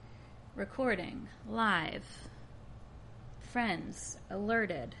recording, live, friends,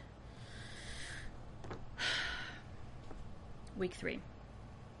 alerted. Week 3.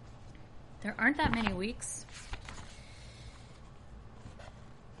 There aren't that many weeks.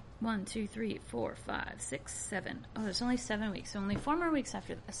 1, 2, 3, 4, 5, 6, 7. Oh, there's only 7 weeks, so only 4 more weeks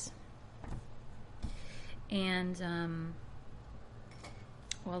after this. And,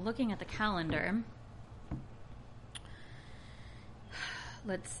 well, looking at the calendar,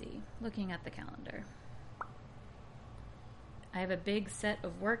 let's see, looking at the calendar, I have a big set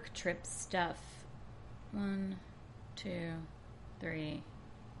of work trip stuff. 1, 2, 3,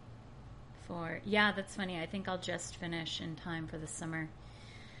 4. Yeah, that's funny. I think I'll just finish in time for the summer.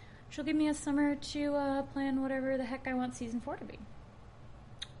 She'll give me a summer to plan whatever the heck I want season 4 to be.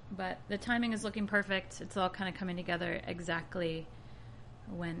 But the timing is looking perfect. It's all kind of coming together exactly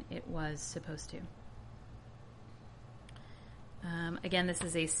when it was supposed to. Again, this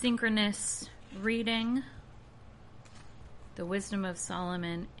is a synchronous reading. The Wisdom of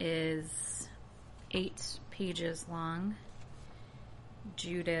Solomon is 8 pages long.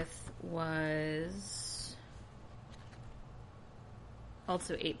 Judith was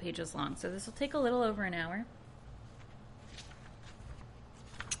also 8 pages long. So this will take a little over an hour.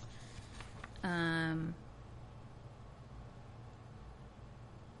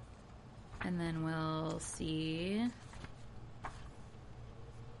 And then we'll see.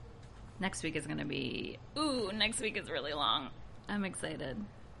 Next week is going to be... Ooh, next week is really long. I'm excited.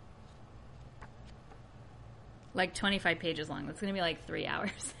 Like 25 pages long. That's going to be like 3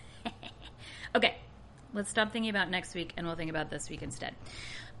 hours. Okay, let's stop thinking about next week and we'll think about this week instead.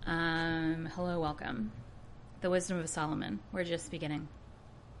 Hello, welcome. The Wisdom of Solomon. We're just beginning.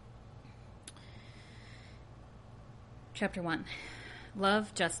 Chapter 1.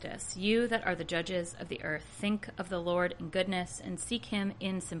 Love justice. You that are the judges of the earth, think of the Lord in goodness, and seek him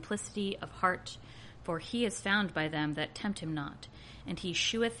in simplicity of heart. For he is found by them that tempt him not, and he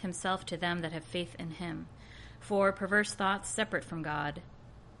sheweth himself to them that have faith in him. For perverse thoughts separate from God.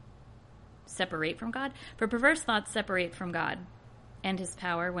 For perverse thoughts separate from God, and his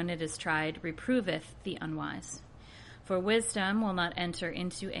power, when it is tried, reproveth the unwise. For wisdom will not enter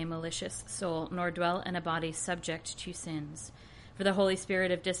into a malicious soul, nor dwell in a body subject to sins. For the Holy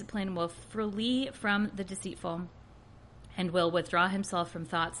Spirit of discipline will flee from the deceitful, and will withdraw himself from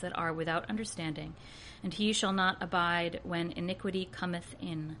thoughts that are without understanding. And he shall not abide when iniquity cometh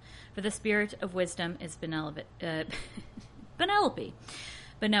in. For the spirit of wisdom is benevolent,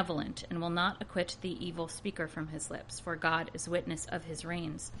 and will not acquit the evil speaker from his lips. For God is witness of his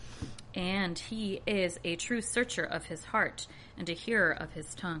reins, and he is a true searcher of his heart, and a hearer of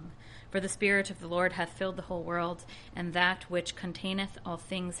his tongue. For the Spirit of the Lord hath filled the whole world, and that which containeth all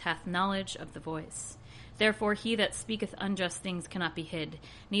things hath knowledge of the voice. Therefore he that speaketh unjust things cannot be hid,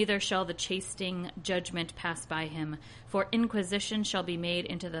 neither shall the chastening judgment pass by him. For inquisition shall be made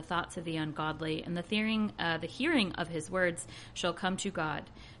into the thoughts of the ungodly, and the hearing of his words shall come to God,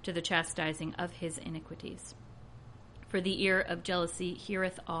 to the chastising of his iniquities. For the ear of jealousy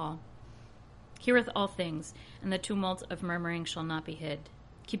heareth all things, and the tumult of murmuring shall not be hid.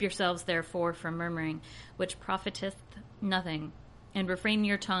 Keep yourselves therefore from murmuring, which profiteth nothing, and refrain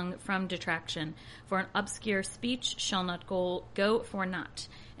your tongue from detraction. For an obscure speech shall not go for naught,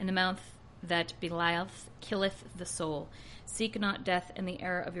 and the mouth that belieth killeth the soul. Seek not death in the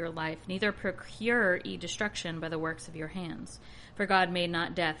era of your life, neither procure ye destruction by the works of your hands. For God made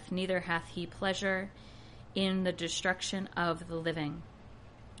not death, neither hath he pleasure in the destruction of the living.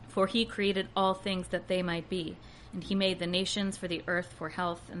 For he created all things that they might be, and he made the nations for the earth for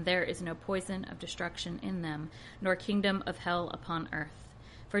health, and there is no poison of destruction in them, nor kingdom of hell upon earth.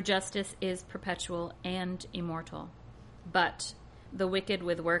 For justice is perpetual and immortal. But the wicked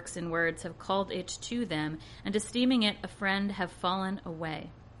with works and words have called it to them, and esteeming it a friend have fallen away,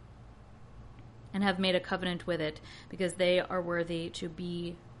 and have made a covenant with it, because they are worthy to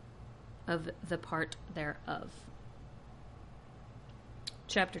be of the part thereof.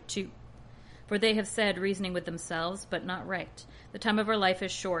 Chapter 2. For they have said, reasoning with themselves, but not right. The time of our life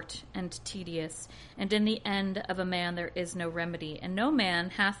is short and tedious, and in the end of a man there is no remedy, and no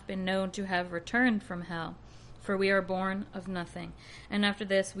man hath been known to have returned from hell. For we are born of nothing, and after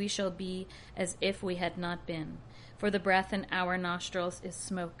this we shall be as if we had not been. For the breath in our nostrils is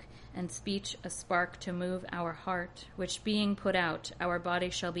smoke, and speech a spark to move our heart, which being put out, our body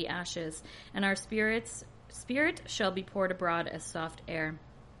shall be ashes, and our spirit shall be poured abroad as soft air.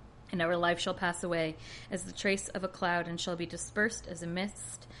 And our life shall pass away as the trace of a cloud, and shall be dispersed as a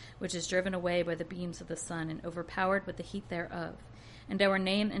mist, which is driven away by the beams of the sun, and overpowered with the heat thereof. and our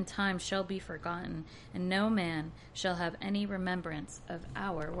name and time shall be forgotten, and no man shall have any remembrance of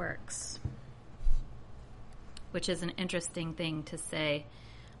our works. Which is an interesting thing to say,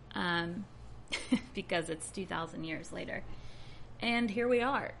 because it's 2,000 years later. And here we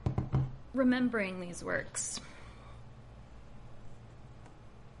are, remembering these works.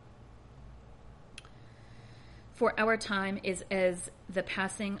 For our time is as the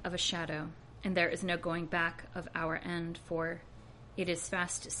passing of a shadow, and there is no going back of our end, for it is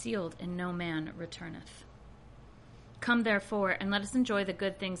fast sealed, and no man returneth. Come therefore, and let us enjoy the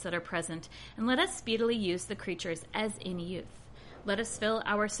good things that are present, and let us speedily use the creatures as in youth. Let us fill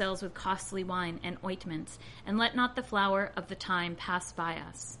ourselves with costly wine and ointments, and let not the flower of the time pass by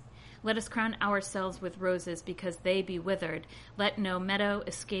us. Let us crown ourselves with roses, because they be withered. Let no meadow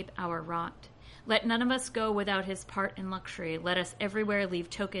escape our rot. Let none of us go without his part in luxury. Let us everywhere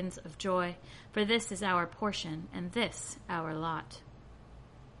leave tokens of joy, for this is our portion, and this our lot.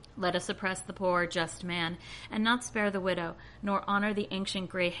 Let us oppress the poor, just man, and not spare the widow, nor honor the ancient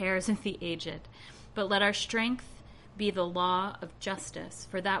gray hairs of the aged. But let our strength be the law of justice,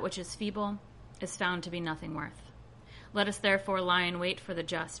 for that which is feeble is found to be nothing worth. Let us therefore lie in wait for the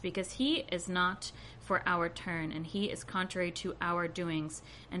just, because he is not for our turn, and he is contrary to our doings,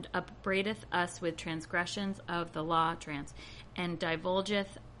 and upbraideth us with transgressions of the law, and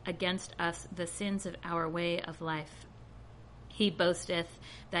divulgeth against us the sins of our way of life. He boasteth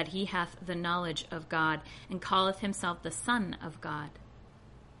that he hath the knowledge of God, and calleth himself the Son of God.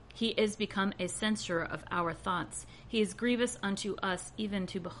 He is become a censurer of our thoughts. He is grievous unto us even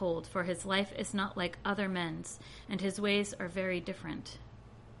to behold, for his life is not like other men's, and his ways are very different.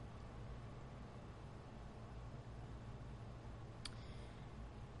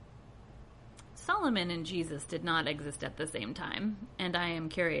 Solomon and Jesus did not exist at the same time, and I am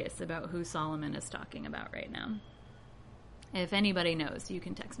curious about who Solomon is talking about right now. If anybody knows, you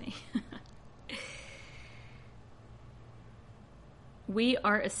can text me. We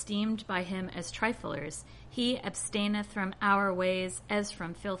are esteemed by him as triflers. He abstaineth from our ways as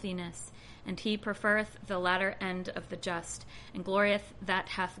from filthiness, and he preferreth the latter end of the just, and glorieth that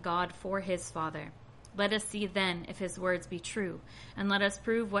hath God for his father. Let us see then if his words be true, and let us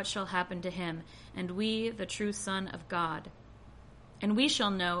prove what shall happen to him, and we the true Son of God. And we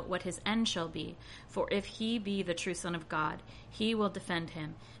shall know what his end shall be, for if he be the true Son of God, he will defend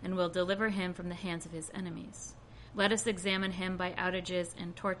him, and will deliver him from the hands of his enemies. Let us examine him by outages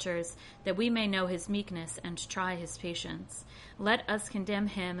and tortures, that we may know his meekness and try his patience. Let us condemn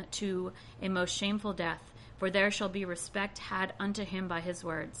him to a most shameful death, for there shall be respect had unto him by his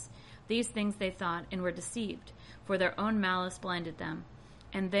words. These things they thought, and were deceived, for their own malice blinded them.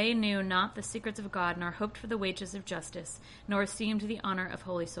 And they knew not the secrets of God, nor hoped for the wages of justice, nor esteemed the honor of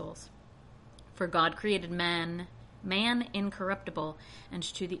holy souls. For God created man incorruptible, and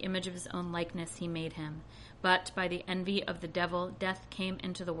to the image of his own likeness he made him. But by the envy of the devil, death came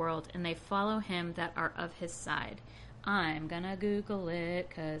into the world, and they follow him that are of his side. I'm gonna Google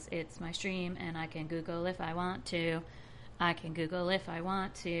it, 'cause it's my stream, and I can Google if I want to.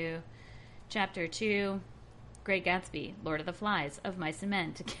 Chapter 2, Great Gatsby, Lord of the Flies, Of Mice and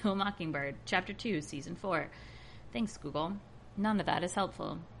Men, To Kill a Mockingbird. Chapter 2, Season 4. Thanks, Google. None of that is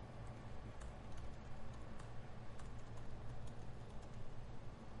helpful.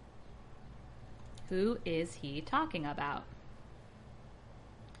 Who is he talking about?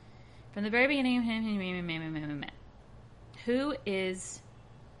 From the very beginning, who is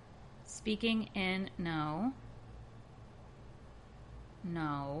speaking in? No,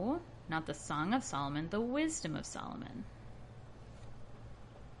 not the Song of Solomon, the Wisdom of Solomon.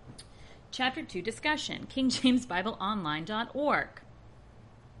 Chapter 2 discussion, KingJamesBibleOnline.org.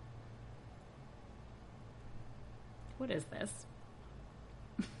 What is this?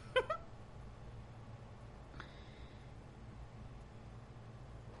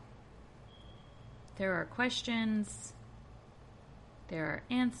 There are questions. There are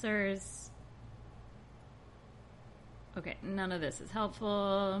answers. Okay, none of this is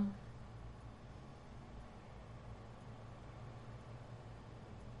helpful.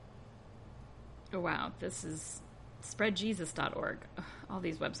 Oh, wow, this is spreadjesus.org. All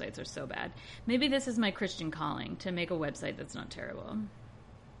these websites are so bad. Maybe this is my Christian calling, to make a website that's not terrible.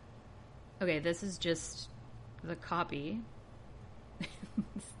 Okay, this is just the copy.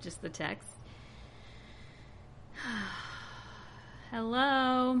 It's just the text.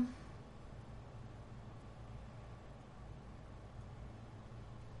 Hello.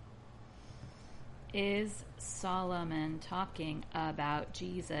 Is Solomon talking about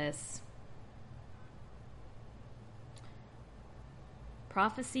Jesus?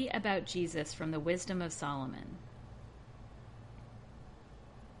 Prophecy about Jesus from the Wisdom of Solomon.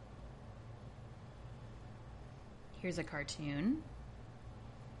 Here's a cartoon.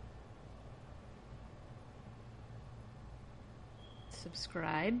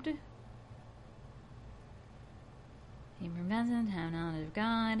 Subscribed. He represents how knowledge of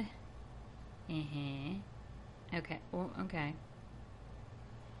God. Okay. Oh, okay.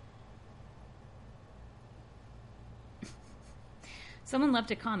 Someone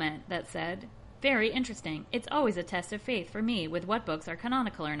left a comment that said, "Very interesting. It's always a test of faith for me with what books are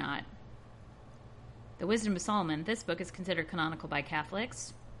canonical or not." The Wisdom of Solomon. This book is considered canonical by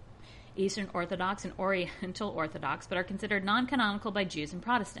Catholics, Eastern Orthodox, and Oriental Orthodox, but are considered non-canonical by Jews and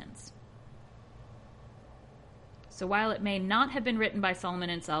Protestants. So while it may not have been written by Solomon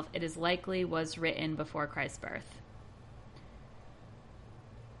himself, it is likely was written before Christ's birth.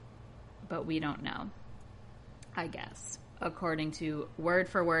 But we don't know, I guess, according to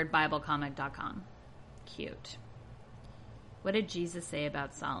wordforwordbiblecomic.com. Cute. What did Jesus say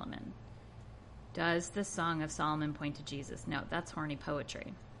about Solomon? Does the Song of Solomon point to Jesus? No, that's horny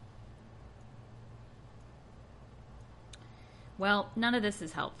poetry. Well, none of this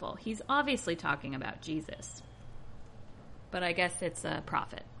is helpful. He's obviously talking about Jesus. But I guess it's a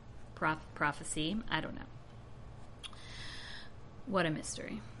prophet. Prophecy? I don't know. What a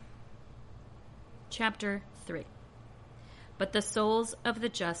mystery. Chapter 3. But the souls of the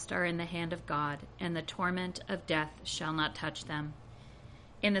just are in the hand of God, and the torment of death shall not touch them.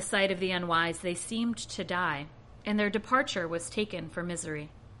 In the sight of the unwise they seemed to die, and their departure was taken for misery,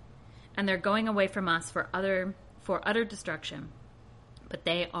 and their going away from us for utter destruction. But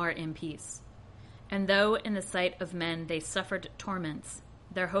they are in peace. And though in the sight of men they suffered torments,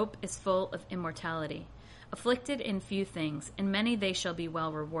 their hope is full of immortality. Afflicted in few things, in many they shall be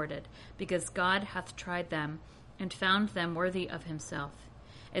well rewarded, because God hath tried them, and found them worthy of himself.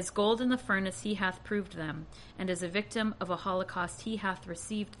 As gold in the furnace he hath proved them, and as a victim of a holocaust he hath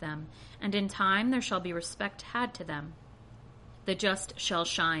received them, and in time there shall be respect had to them. The just shall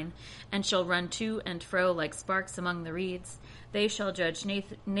shine, and shall run to and fro like sparks among the reeds. They shall judge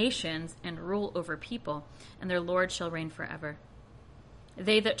nations and rule over people, and their Lord shall reign forever.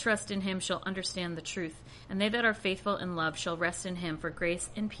 They that trust in him shall understand the truth, and they that are faithful in love shall rest in him, for grace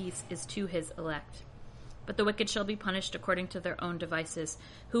and peace is to his elect. But the wicked shall be punished according to their own devices,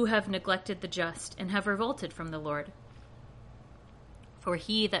 who have neglected the just, and have revolted from the Lord. For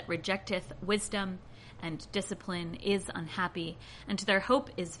he that rejecteth wisdom and discipline is unhappy, and their hope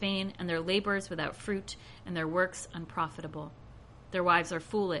is vain, and their labors without fruit, and their works unprofitable. Their wives are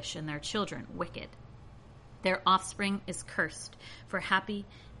foolish, and their children wicked. Their offspring is cursed, for happy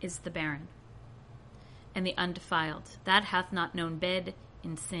is the barren and the undefiled, that hath not known bed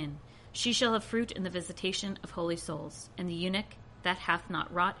in sin. She shall have fruit in the visitation of holy souls, and the eunuch that hath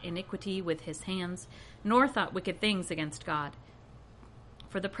not wrought iniquity with his hands, nor thought wicked things against God.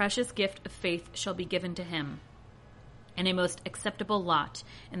 For the precious gift of faith shall be given to him, and a most acceptable lot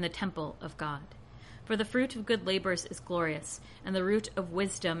in the temple of God. For the fruit of good labors is glorious, and the root of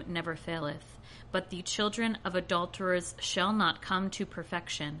wisdom never faileth. But the children of adulterers shall not come to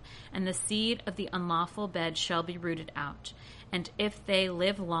perfection, and the seed of the unlawful bed shall be rooted out. And if they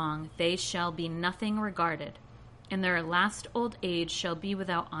live long, they shall be nothing regarded. In their last old age shall be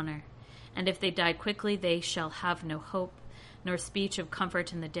without honor. And if they die quickly, they shall have no hope, nor speech of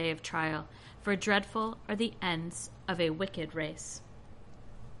comfort in the day of trial. For dreadful are the ends of a wicked race.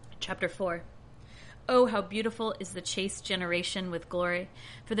 Chapter 4. Oh, how beautiful is the chaste generation with glory,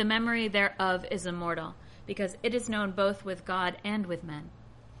 for the memory thereof is immortal, because it is known both with God and with men.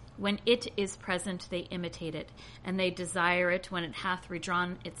 When it is present, they imitate it, and they desire it when it hath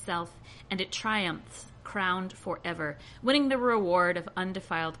redrawn itself, and it triumphs, crowned forever, winning the reward of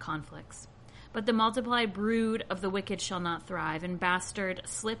undefiled conflicts. But the multiplied brood of the wicked shall not thrive, and bastard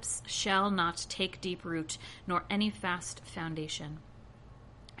slips shall not take deep root, nor any fast foundation.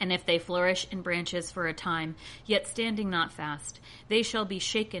 And if they flourish in branches for a time, yet standing not fast, they shall be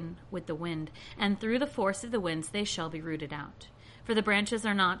shaken with the wind, and through the force of the winds they shall be rooted out. For the branches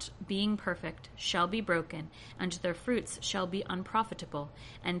are not, being perfect, shall be broken, and their fruits shall be unprofitable,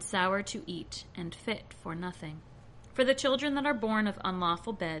 and sour to eat, and fit for nothing. For the children that are born of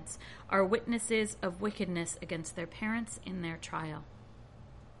unlawful beds are witnesses of wickedness against their parents in their trial.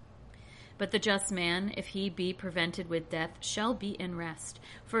 But the just man, if he be prevented with death, shall be in rest.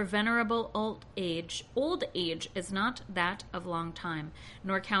 For venerable old age is not that of long time,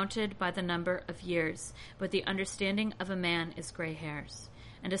 nor counted by the number of years, but the understanding of a man is gray hairs.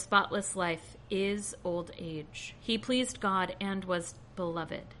 And a spotless life is old age. He pleased God and was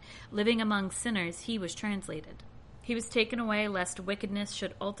beloved. Living among sinners, he was translated. He was taken away lest wickedness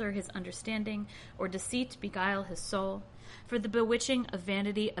should alter his understanding, or deceit beguile his soul. For the bewitching of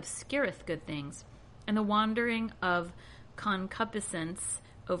vanity obscureth good things, and the wandering of concupiscence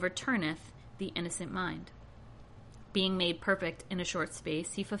overturneth the innocent mind. Being made perfect in a short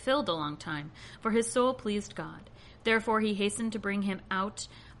space, he fulfilled a long time, for his soul pleased God. Therefore he hastened to bring him out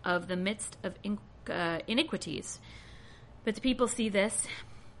of the midst of iniquities. But the people see this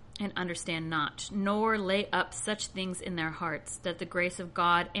and understand not, nor lay up such things in their hearts, that the grace of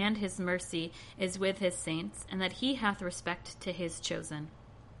God and his mercy is with his saints, and that he hath respect to his chosen.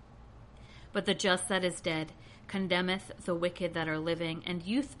 But the just that is dead condemneth the wicked that are living, and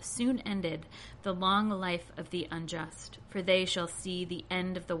youth soon ended the long life of the unjust. For they shall see the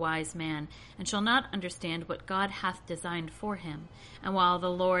end of the wise man, and shall not understand what God hath designed for him, and while the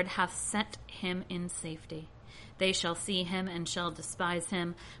Lord hath set him in safety. They shall see him and shall despise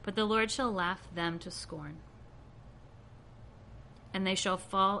him, but the Lord shall laugh them to scorn. And they shall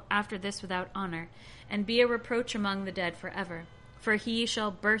fall after this without honor, and be a reproach among the dead forever. For he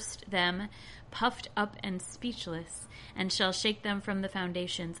shall burst them, puffed up and speechless, and shall shake them from the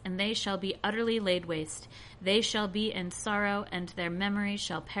foundations, and they shall be utterly laid waste. They shall be in sorrow, and their memory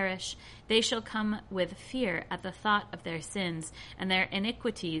shall perish. They shall come with fear at the thought of their sins, and their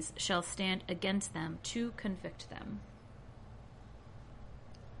iniquities shall stand against them to convict them.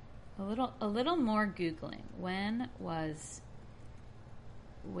 A little more Googling. When was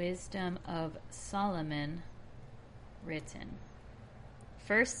Wisdom of Solomon written?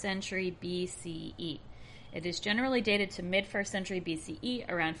 1st century BCE. It is generally dated to mid-1st century BCE,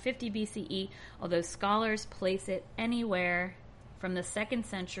 around 50 BCE, although scholars place it anywhere from the 2nd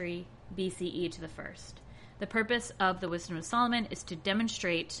century BCE to the 1st. The purpose of the Wisdom of Solomon is to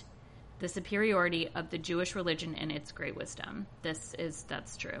demonstrate the superiority of the Jewish religion and its great wisdom.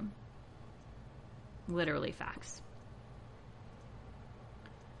 That's true. Literally facts.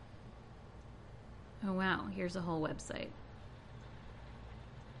 Oh wow, here's a whole website.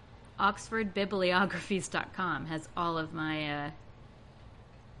 OxfordBibliographies.com has all of my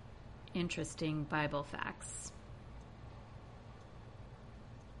interesting Bible facts.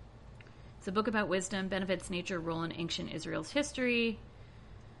 It's a book about wisdom, benefits, nature, role in ancient Israel's history.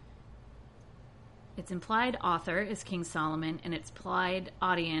 Its implied author is King Solomon, and its implied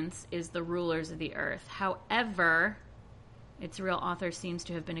audience is the rulers of the earth. However, its real author seems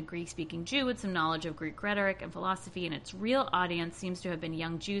to have been a Greek-speaking Jew with some knowledge of Greek rhetoric and philosophy, and its real audience seems to have been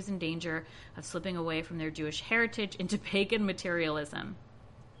young Jews in danger of slipping away from their Jewish heritage into pagan materialism.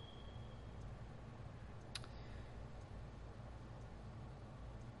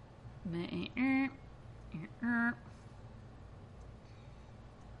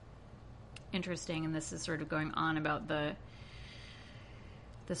 Interesting, and this is sort of going on about the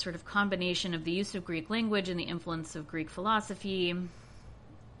sort of combination of the use of Greek language and the influence of Greek philosophy.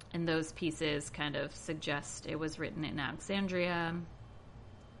 And those pieces kind of suggest it was written in Alexandria,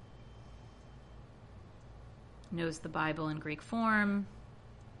 knows the Bible in Greek form,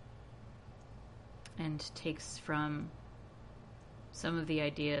 and takes from some of the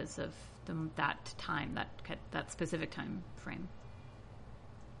ideas of that time, that specific time frame.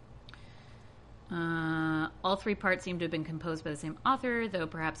 All three parts seem to have been composed by the same author, though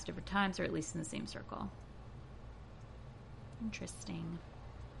perhaps different times, or at least in the same circle. Interesting.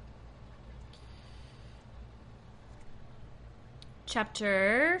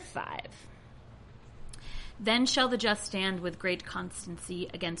 Chapter 5. Then shall the just stand with great constancy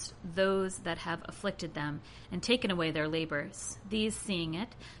against those that have afflicted them, and taken away their labors. These, seeing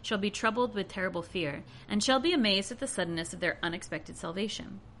it, shall be troubled with terrible fear, and shall be amazed at the suddenness of their unexpected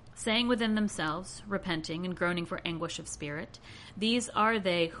salvation, saying within themselves, repenting and groaning for anguish of spirit, these are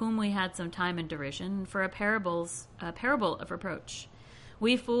they whom we had some time in derision, for a parable of reproach.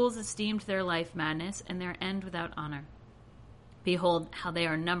 We fools esteemed their life madness, and their end without honor. Behold, how they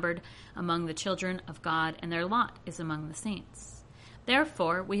are numbered among the children of God, and their lot is among the saints.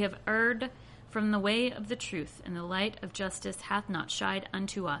 Therefore we have erred from the way of the truth, and the light of justice hath not shined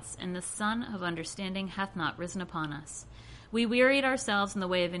unto us, and the sun of understanding hath not risen upon us. We wearied ourselves in the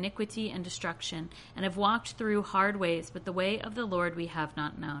way of iniquity and destruction, and have walked through hard ways, but the way of the Lord we have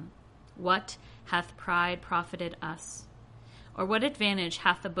not known. What hath pride profited us? Or what advantage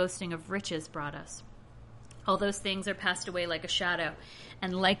hath the boasting of riches brought us? All those things are passed away like a shadow,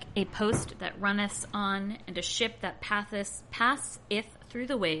 and like a post that runneth on, and a ship that passeth through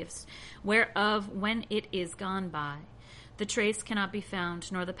the waves, whereof when it is gone by, the trace cannot be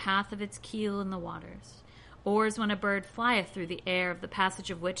found, nor the path of its keel in the waters. Or as when a bird flieth through the air, of the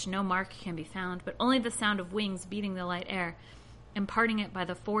passage of which no mark can be found, but only the sound of wings beating the light air, imparting it by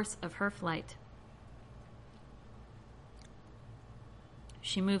the force of her flight.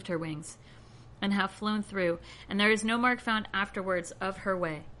 She moved her wings, and have flown through, and there is no mark found afterwards of her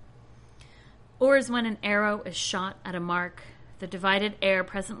way. Or as when an arrow is shot at a mark, the divided air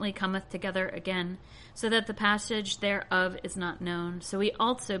presently cometh together again, so that the passage thereof is not known. So we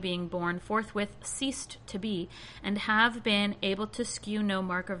also, being born, forthwith ceased to be, and have been able to skew no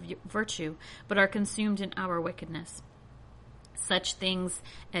mark of virtue, but are consumed in our wickedness. Such things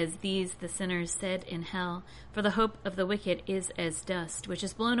as these the sinners said in hell, for the hope of the wicked is as dust, which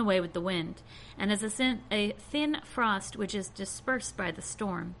is blown away with the wind, and as a thin frost which is dispersed by the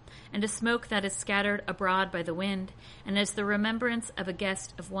storm, and a smoke that is scattered abroad by the wind, and as the remembrance of a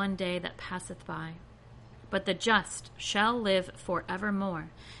guest of one day that passeth by. But the just shall live for evermore,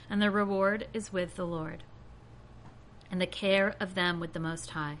 and their reward is with the Lord, and the care of them with the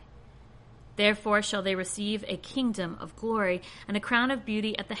Most High. Therefore shall they receive a kingdom of glory and a crown of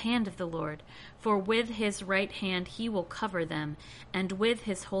beauty at the hand of the Lord. For with his right hand he will cover them, and with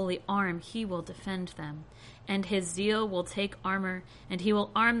his holy arm he will defend them. And his zeal will take armor, and he will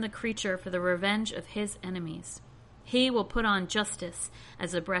arm the creature for the revenge of his enemies. He will put on justice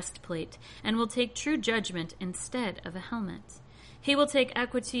as a breastplate, and will take true judgment instead of a helmet. He will take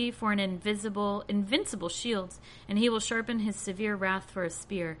equity for an invincible shield, and he will sharpen his severe wrath for a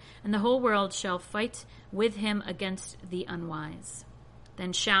spear, and the whole world shall fight with him against the unwise.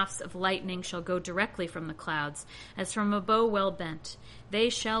 Then shafts of lightning shall go directly from the clouds, as from a bow well bent. They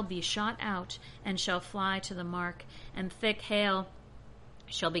shall be shot out, and shall fly to the mark, and thick hail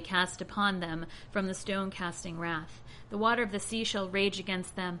shall be cast upon them from the stone-casting wrath. The water of the sea shall rage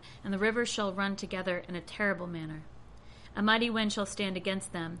against them, and the rivers shall run together in a terrible manner. A mighty wind shall stand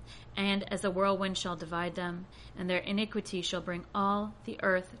against them, and as a whirlwind shall divide them, and their iniquity shall bring all the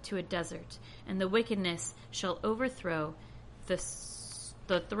earth to a desert, and the wickedness shall overthrow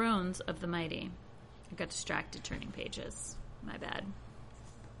the thrones of the mighty. I got distracted turning pages. My bad.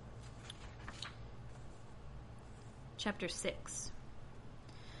 Chapter 6.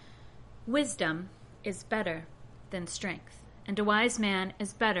 Wisdom is better than strength, and a wise man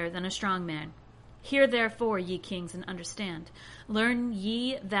is better than a strong man. Hear therefore, ye kings, and understand. Learn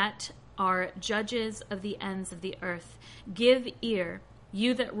ye that are judges of the ends of the earth. Give ear,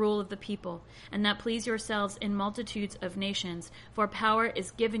 you that rule of the people, and that please yourselves in multitudes of nations. For power is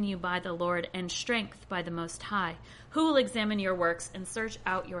given you by the Lord, and strength by the Most High. Who will examine your works and search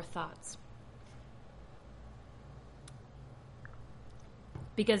out your thoughts?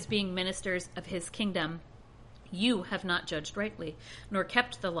 Because being ministers of his kingdom, you have not judged rightly, nor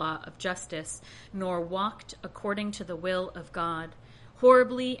kept the law of justice, nor walked according to the will of God.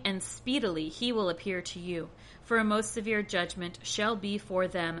 Horribly and speedily he will appear to you, for a most severe judgment shall be for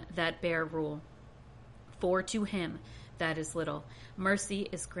them that bear rule. For to him that is little mercy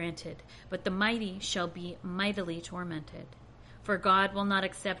is granted, but the mighty shall be mightily tormented. For God will not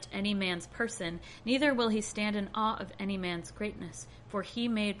accept any man's person, neither will he stand in awe of any man's greatness. For he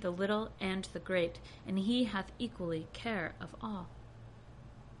made the little and the great, and he hath equally care of all.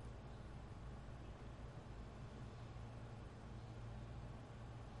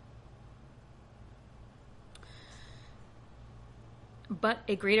 But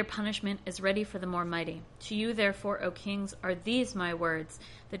a greater punishment is ready for the more mighty. To you, therefore, O kings, are these my words,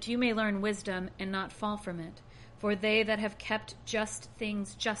 that you may learn wisdom and not fall from it. For they that have kept just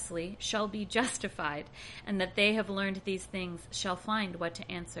things justly shall be justified, and that they have learned these things shall find what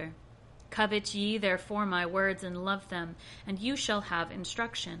to answer. Covet ye therefore my words, and love them, and you shall have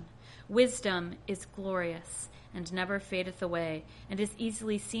instruction. Wisdom is glorious, and never fadeth away, and is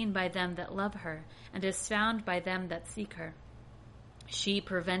easily seen by them that love her, and is found by them that seek her. She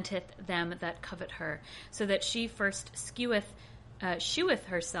preventeth them that covet her, so that she first sheweth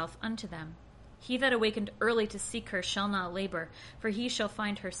herself unto them. He that awakened early to seek her shall not labor, for he shall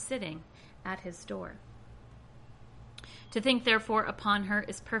find her sitting at his door. To think therefore upon her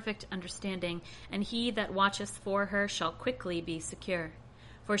is perfect understanding, and he that watcheth for her shall quickly be secure.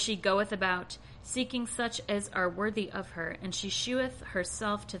 For she goeth about, seeking such as are worthy of her, and she sheweth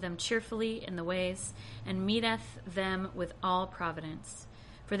herself to them cheerfully in the ways, and meeteth them with all providence.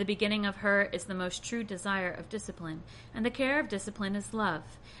 For the beginning of her is the most true desire of discipline, and the care of discipline is love,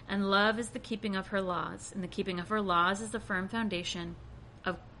 and love is the keeping of her laws, and the keeping of her laws is the firm foundation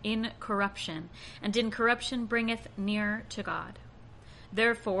of incorruption, and incorruption bringeth near to God.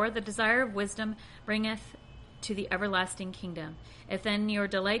 Therefore the desire of wisdom bringeth to the everlasting kingdom. If then your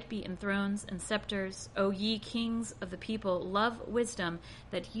delight be in thrones and scepters, O ye kings of the people, love wisdom,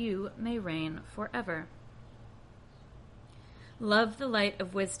 that you may reign forever. Love the light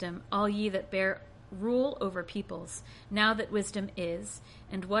of wisdom, all ye that bear rule over peoples. Now that wisdom is,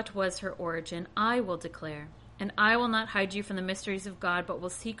 and what was her origin, I will declare. And I will not hide you from the mysteries of God, but will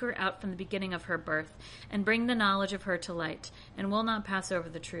seek her out from the beginning of her birth, and bring the knowledge of her to light, and will not pass over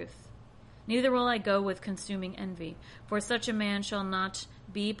the truth. Neither will I go with consuming envy, for such a man shall not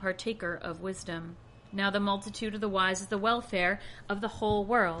be partaker of wisdom. Now the multitude of the wise is the welfare of the whole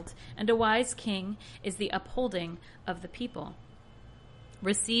world, and a wise king is the upholding of the people.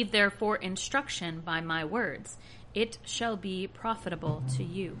 Receive therefore instruction by my words. It shall be profitable to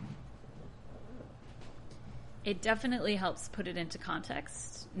you. It definitely helps put it into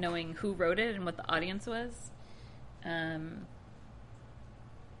context, knowing who wrote it and what the audience was. I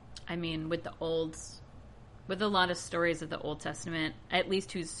mean, with a lot of stories of the Old Testament, at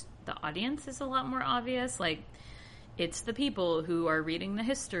least who's the audience is a lot more obvious. Like, it's the people who are reading the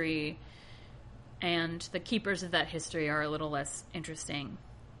history, and the keepers of that history are a little less interesting.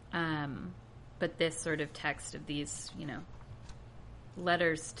 But this sort of text of these,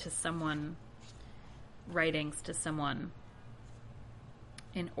 letters to someone, writings to someone,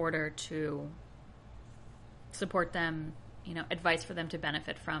 in order to support them, advice for them to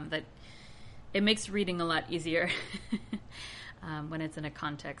benefit from, that it makes reading a lot easier when it's in a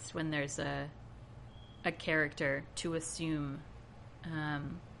context, when there's a character to assume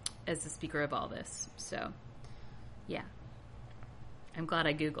as the speaker of all this. So, yeah. I'm glad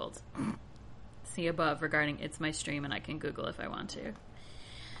I Googled. See above regarding It's My Stream, and I can Google if I want to.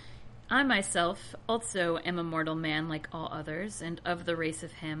 I myself also am a mortal man like all others, and of the race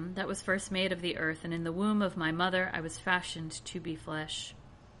of him that was first made of the earth, and in the womb of my mother I was fashioned to be flesh.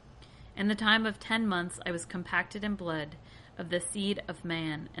 In the time of 10 months I was compacted in blood, of the seed of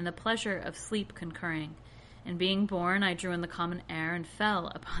man, and the pleasure of sleep concurring. And being born I drew in the common air, and fell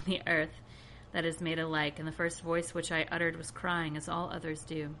upon the earth that is made alike, and the first voice which I uttered was crying, as all others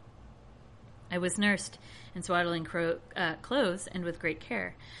do. I was nursed in swaddling clothes, and with great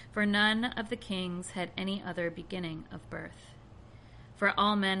care, for none of the kings had any other beginning of birth. For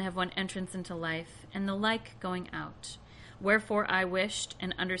all men have one entrance into life, and the like going out. Wherefore I wished,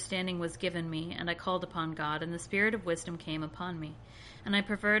 and understanding was given me, and I called upon God, and the spirit of wisdom came upon me. And I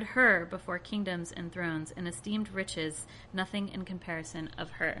preferred her before kingdoms and thrones, and esteemed riches nothing in comparison of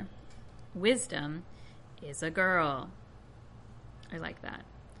her. Wisdom is a girl. I like that.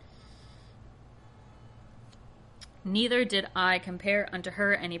 Neither did I compare unto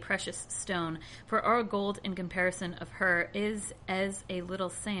her any precious stone, for our gold in comparison of her is as a little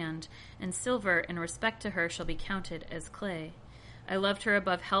sand, and silver in respect to her shall be counted as clay. I loved her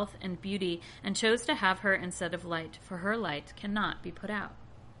above health and beauty, and chose to have her instead of light, for her light cannot be put out.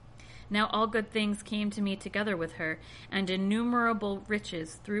 Now all good things came to me together with her, and innumerable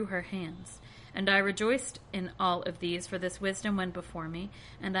riches through her hands. And I rejoiced in all of these, for this wisdom went before me,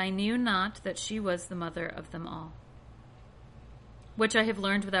 and I knew not that she was the mother of them all. Which I have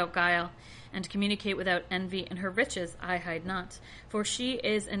learned without guile, and communicate without envy, and her riches I hide not, for she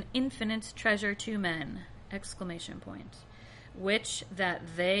is an infinite treasure to men! ! Which that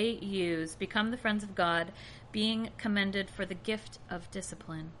they use become the friends of God, being commended for the gift of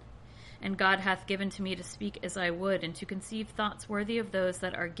discipline. And God hath given to me to speak as I would, and to conceive thoughts worthy of those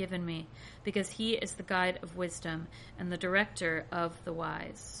that are given me, because he is the guide of wisdom, and the director of the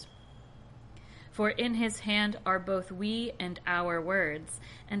wise. For in his hand are both we and our words,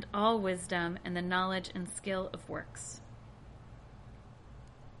 and all wisdom, and the knowledge and skill of works.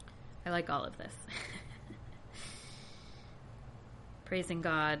 I like all of this. Praising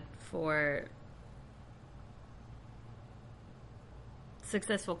God for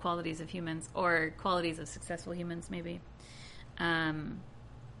successful qualities of humans, or qualities of successful humans, maybe.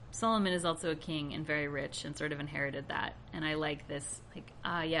 Solomon is also a king and very rich, and sort of inherited that. And I like this,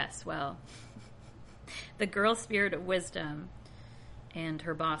 yes, well, the girl spirit of wisdom and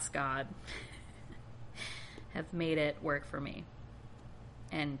her boss God have made it work for me.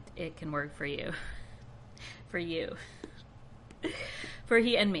 And it can work for you. For you. For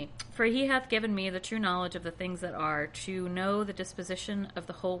he and me. For he hath given me the true knowledge of the things that are, to know the disposition of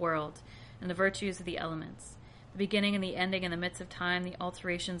the whole world, and the virtues of the elements, the beginning and the ending in the midst of time, the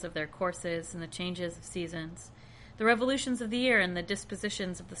alterations of their courses, and the changes of seasons, the revolutions of the year, and the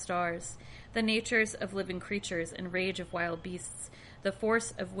dispositions of the stars, the natures of living creatures, and rage of wild beasts, the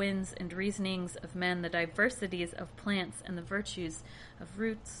force of winds and reasonings of men, the diversities of plants, and the virtues of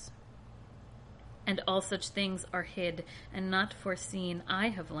roots. And all such things are hid and not foreseen, I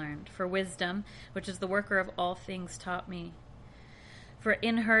have learned, for wisdom, which is the worker of all things, taught me. For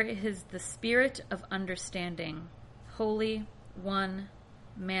in her is the spirit of understanding, holy, one,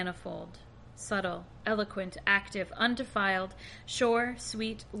 manifold, subtle, eloquent, active, undefiled, sure,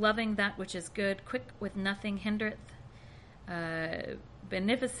 sweet, loving that which is good, quick with nothing hindereth,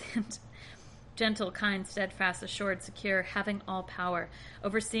 beneficent, gentle, kind, steadfast, assured, secure, having all power,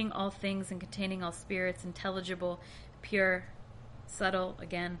 overseeing all things and containing all spirits, intelligible, pure, subtle,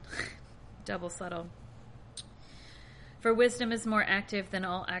 again, double subtle. For wisdom is more active than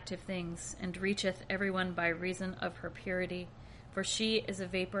all active things, and reacheth everyone by reason of her purity. For she is a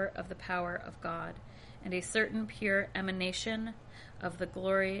vapor of the power of God, and a certain pure emanation of the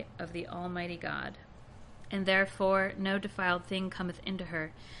glory of the Almighty God. And therefore no defiled thing cometh into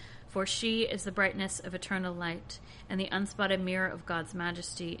her, for she is the brightness of eternal light, and the unspotted mirror of God's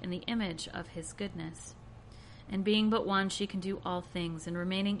majesty, and the image of his goodness. And being but one, she can do all things, and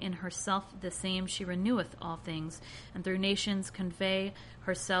remaining in herself the same, she reneweth all things, and through nations convey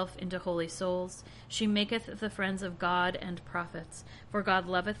herself into holy souls. She maketh the friends of God and prophets, for God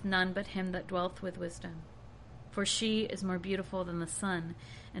loveth none but him that dwelleth with wisdom. For she is more beautiful than the sun,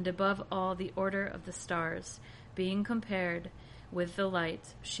 and above all the order of the stars. Being compared with the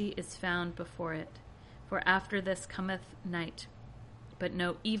light, she is found before it. For after this cometh night, but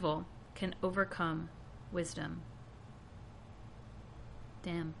no evil can overcome wisdom.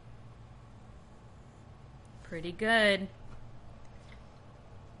 Damn. Pretty good.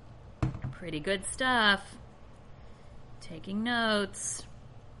 Pretty good stuff. Taking notes.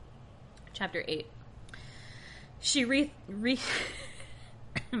 Chapter 8. She reacheth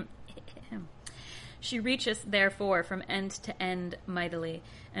therefore from end to end mightily,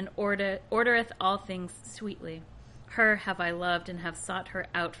 and ordereth all things sweetly. Her have I loved, and have sought her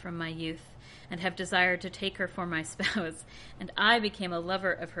out from my youth, and have desired to take her for my spouse, and I became a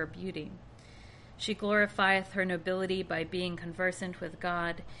lover of her beauty. She glorifieth her nobility by being conversant with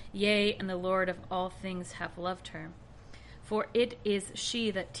God, yea, and the Lord of all things hath loved her. For it is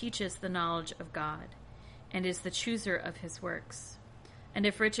she that teaches the knowledge of God, and is the chooser of his works. And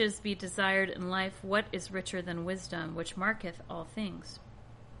if riches be desired in life, what is richer than wisdom, which marketh all things?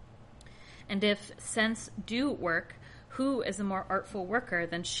 And if sense do work, who is a more artful worker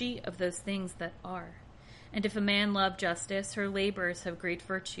than she of those things that are? And if a man love justice, her labors have great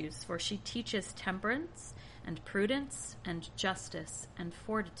virtues, for she teaches temperance, and prudence, and justice, and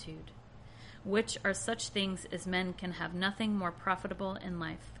fortitude, which are such things as men can have nothing more profitable in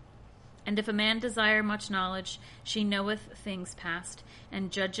life. And if a man desire much knowledge, she knoweth things past,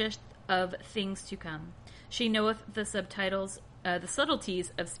 and judgeth of things to come. She knoweth the subtitles, the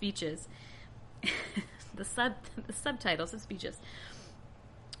subtleties of speeches, the subtitles of speeches,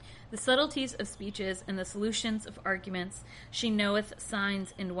 the subtleties of speeches, and the solutions of arguments. She knoweth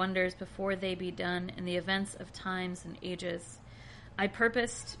signs and wonders before they be done, and the events of times and ages. I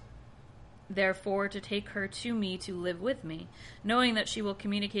purposed therefore to take her to me to live with me, knowing that she will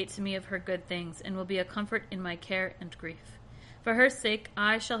communicate to me of her good things, and will be a comfort in my care and grief. For her sake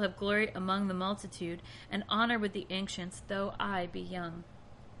I shall have glory among the multitude, and honor with the ancients, though I be young.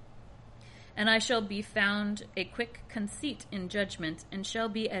 And I shall be found a quick conceit in judgment, and shall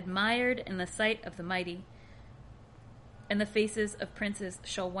be admired in the sight of the mighty, and the faces of princes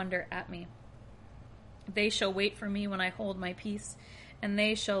shall wonder at me. They shall wait for me when I hold my peace, and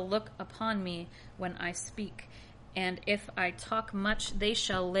they shall look upon me when I speak. And if I talk much, they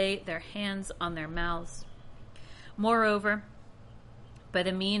shall lay their hands on their mouths. Moreover, by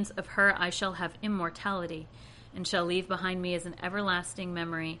the means of her I shall have immortality, and shall leave behind me as an everlasting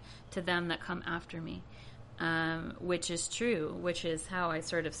memory to them that come after me. Which is true, which is how I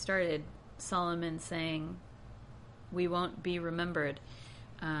sort of started Solomon saying, we won't be remembered.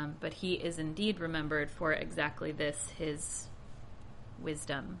 But he is indeed remembered for exactly this, his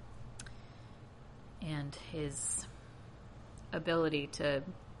wisdom and his ability to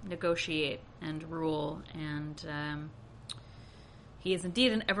negotiate and rule, and he is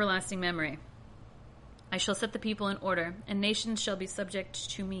indeed an everlasting memory. I shall set the people in order, and nations shall be subject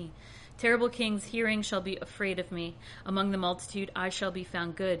to me. Terrible kings hearing shall be afraid of me. Among the multitude I shall be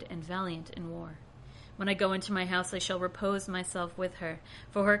found good and valiant in war. When I go into my house, I shall repose myself with her,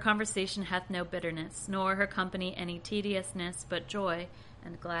 for her conversation hath no bitterness, nor her company any tediousness, but joy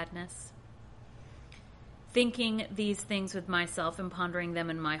and gladness. Thinking these things with myself and pondering them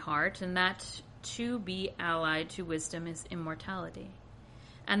in my heart, and that to be allied to wisdom is immortality,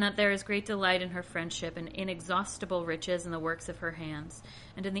 and that there is great delight in her friendship, and inexhaustible riches in the works of her hands,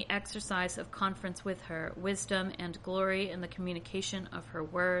 and in the exercise of conference with her, wisdom and glory in the communication of her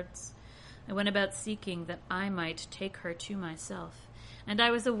words. I went about seeking that I might take her to myself. And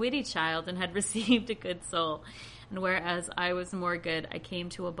I was a witty child, and had received a good soul. And whereas I was more good, I came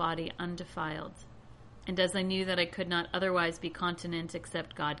to a body undefiled. And as I knew that I could not otherwise be continent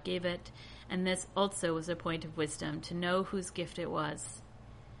except God gave it, and this also was a point of wisdom, to know whose gift it was,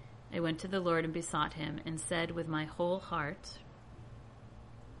 I went to the Lord and besought him, and said with my whole heart,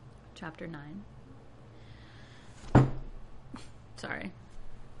 chapter 9. Sorry.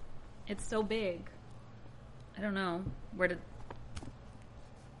 It's so big. I don't know where to...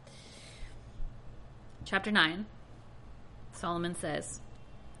 Chapter 9, Solomon says,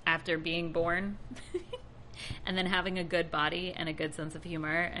 after being born and then having a good body and a good sense of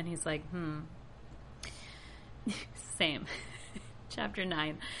humor, and he's like, same. Chapter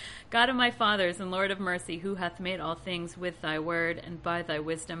 9, God of my fathers and Lord of mercy, who hath made all things with thy word, and by thy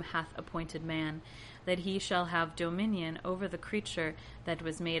wisdom hath appointed man, that he shall have dominion over the creature that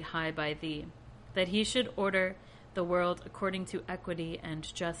was made high by thee, that he should order the world according to equity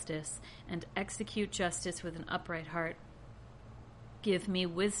and justice, and execute justice with an upright heart. Give me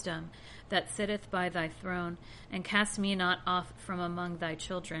wisdom that sitteth by thy throne, and cast me not off from among thy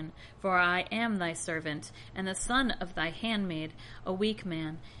children. For I am thy servant, and the son of thy handmaid, a weak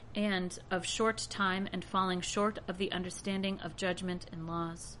man, and of short time, and falling short of the understanding of judgment and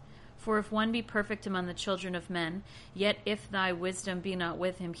laws. For if one be perfect among the children of men, yet if thy wisdom be not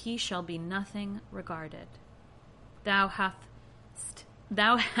with him, he shall be nothing regarded. Thou hast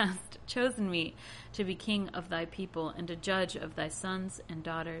chosen me to be king of thy people, and a judge of thy sons and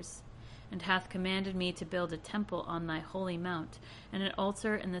daughters, and hath commanded me to build a temple on thy holy mount, and an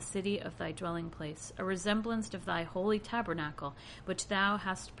altar in the city of thy dwelling place, a resemblance of thy holy tabernacle, which thou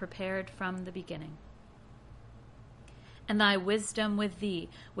hast prepared from the beginning. And thy wisdom with thee,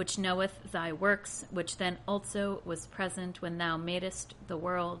 which knoweth thy works, which then also was present when thou madest the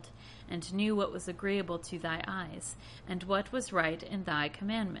world, and knew what was agreeable to thy eyes, and what was right in thy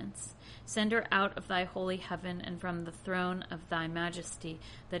commandments. Send her out of thy holy heaven, and from the throne of thy majesty,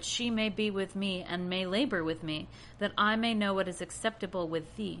 that she may be with me, and may labor with me, that I may know what is acceptable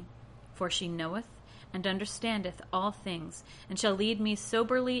with thee. For she knoweth and understandeth all things, and shall lead me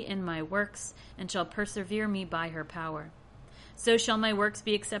soberly in my works, and shall persevere me by her power. So shall my works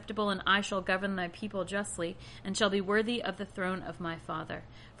be acceptable, and I shall govern thy people justly, and shall be worthy of the throne of my father.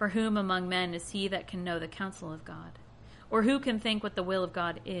 For whom among men is he that can know the counsel of God? Or who can think what the will of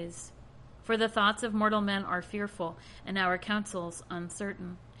God is? For the thoughts of mortal men are fearful, and our counsels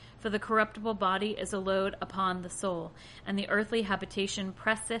uncertain. For the corruptible body is a load upon the soul, and the earthly habitation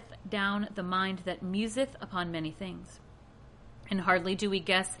presseth down the mind that museth upon many things. And hardly do we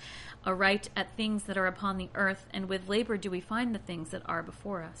guess aright at things that are upon the earth, and with labor do we find the things that are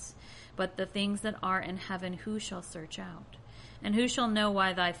before us. But the things that are in heaven who shall search out? And who shall know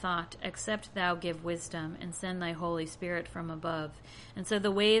why thy thought, except thou give wisdom, and send thy Holy Spirit from above? And so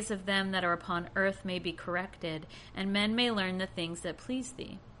the ways of them that are upon earth may be corrected, and men may learn the things that please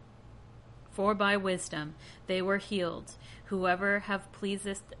thee. For by wisdom they were healed, whoever have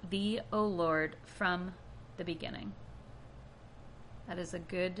pleaseth thee, O Lord, from the beginning. That is a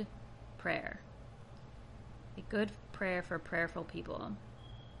good prayer. A good prayer for prayerful people.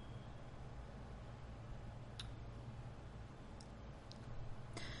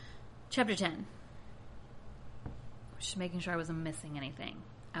 Chapter 10. Just making sure I wasn't missing anything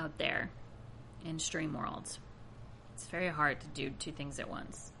out there in Stream World. It's very hard to do two things at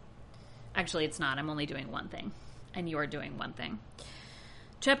once. Actually, it's not. I'm only doing one thing, and you're doing one thing.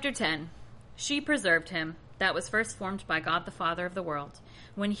 Chapter 10. She preserved him that was first formed by God the Father of the world,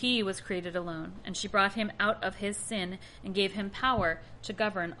 when he was created alone, and she brought him out of his sin, and gave him power to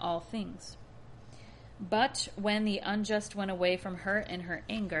govern all things. But when the unjust went away from her in her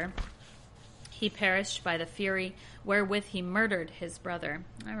anger, he perished by the fury wherewith he murdered his brother.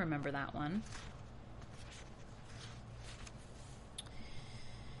 I remember that one.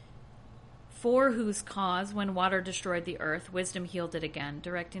 For whose cause, when water destroyed the earth, wisdom healed it again,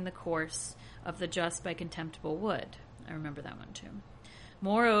 directing the course of the just by contemptible wood. I remember that one too.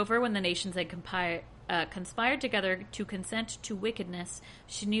 Moreover, when the nations had conspired together to consent to wickedness,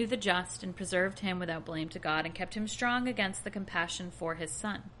 she knew the just and preserved him without blame to God, and kept him strong against the compassion for his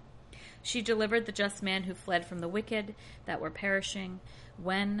son. She delivered the just man who fled from the wicked that were perishing,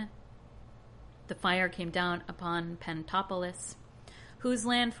 when the fire came down upon Pentapolis, whose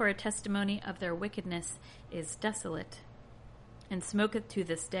land for a testimony of their wickedness is desolate, and smoketh to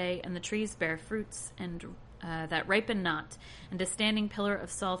this day, and the trees bear fruits, and that ripen not, and a standing pillar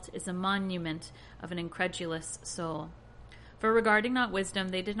of salt is a monument of an incredulous soul. For regarding not wisdom,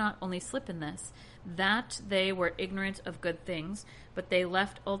 they did not only slip in this, that they were ignorant of good things, but they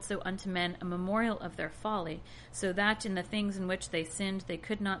left also unto men a memorial of their folly, so that in the things in which they sinned they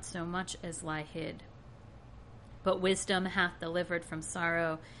could not so much as lie hid. But wisdom hath delivered from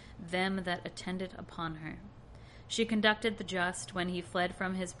sorrow them that attended upon her. She conducted the just, when he fled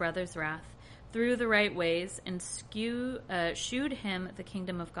from his brother's wrath, through the right ways, and shewed him the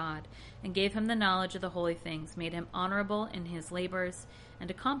kingdom of God, and gave him the knowledge of the holy things, made him honorable in his labors,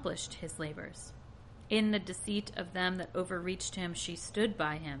 and accomplished his labors. In the deceit of them that overreached him, she stood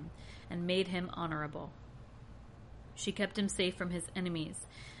by him, and made him honorable. She kept him safe from his enemies,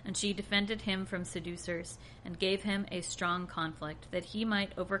 and she defended him from seducers, and gave him a strong conflict, that he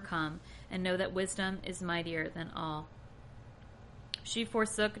might overcome, and know that wisdom is mightier than all. She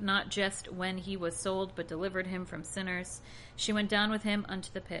forsook not just when he was sold, but delivered him from sinners. She went down with him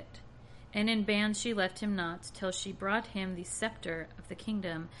unto the pit. And in bands she left him not, till she brought him the scepter of the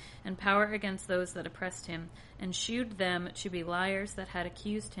kingdom, and power against those that oppressed him, and shewed them to be liars that had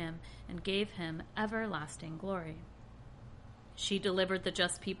accused him, and gave him everlasting glory. She delivered the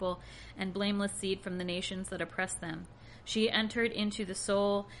just people and blameless seed from the nations that oppressed them. She entered into the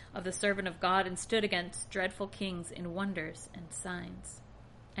soul of the servant of God, and stood against dreadful kings in wonders and signs.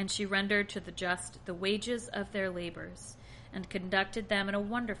 And she rendered to the just the wages of their labors, and conducted them in a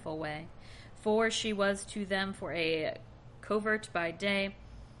wonderful way. For she was to them for a covert by day,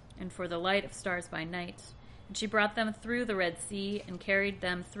 and for the light of stars by night. And she brought them through the Red Sea, and carried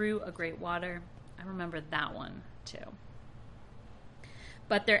them through a great water. I remember that one, too.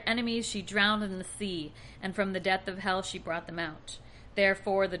 But their enemies she drowned in the sea, and from the depth of hell she brought them out.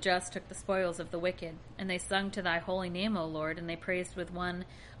 Therefore the just took the spoils of the wicked, and they sung to thy holy name, O Lord, and they praised with one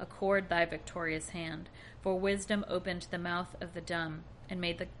accord thy victorious hand. For wisdom opened the mouth of the dumb, and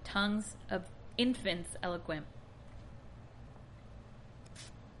made the tongues of infants eloquent.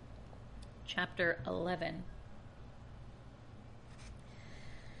 Chapter 11.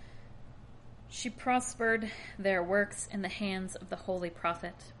 She prospered their works in the hands of the holy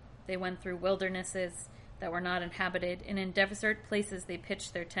prophet. They went through wildernesses that were not inhabited, and in desert places they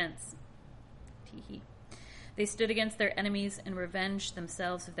pitched their tents. Tee-hee. They stood against their enemies and revenged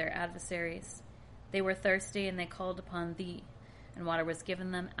themselves of their adversaries. They were thirsty, and they called upon thee, and water was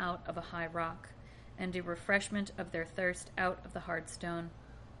given them out of a high rock, and a refreshment of their thirst out of the hard stone.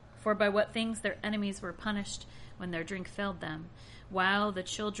 For by what things their enemies were punished when their drink failed them, while the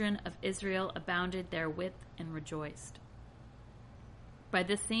children of Israel abounded therewith and rejoiced. By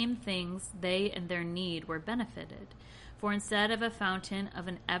the same things they in their need were benefited. For instead of a fountain of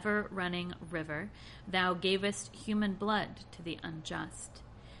an ever-running river, thou gavest human blood to the unjust.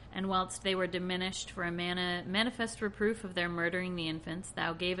 And whilst they were diminished for a manifest reproof of their murdering the infants,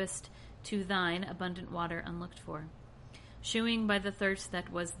 thou gavest to thine abundant water unlooked for. Shewing by the thirst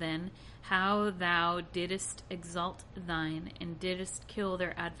that was then, how thou didst exalt thine, and didst kill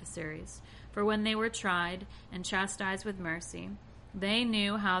their adversaries. For when they were tried, and chastised with mercy, they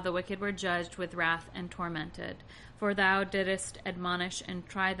knew how the wicked were judged with wrath and tormented. For thou didst admonish and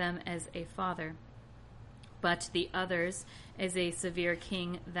try them as a father. But the others, as a severe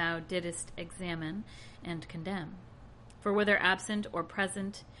king, thou didst examine and condemn. For whether absent or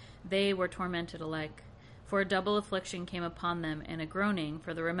present, they were tormented alike. For a double affliction came upon them, and a groaning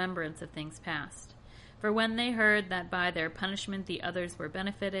for the remembrance of things past. For when they heard that by their punishment the others were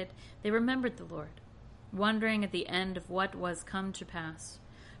benefited, they remembered the Lord, wondering at the end of what was come to pass.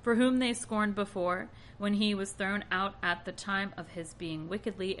 For whom they scorned before, when he was thrown out at the time of his being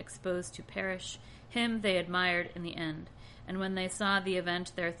wickedly exposed to perish, him they admired in the end. And when they saw the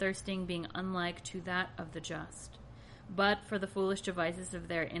event, their thirsting being unlike to that of the just. But for the foolish devices of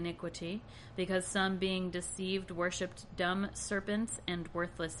their iniquity, because some being deceived worshipped dumb serpents and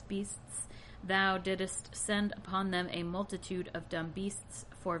worthless beasts, thou didst send upon them a multitude of dumb beasts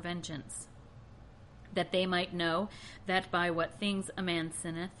for vengeance, that they might know that by what things a man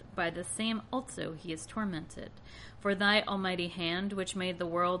sinneth, by the same also he is tormented. For thy almighty hand, which made the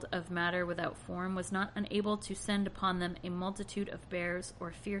world of matter without form, was not unable to send upon them a multitude of bears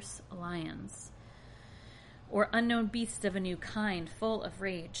or fierce lions, or unknown beasts of a new kind, full of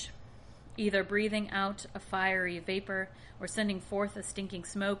rage, either breathing out a fiery vapor, or sending forth a stinking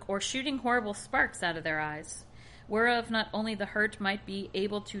smoke, or shooting horrible sparks out of their eyes, whereof not only the hurt might be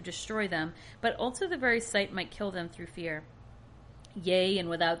able to destroy them, but also the very sight might kill them through fear. Yea, and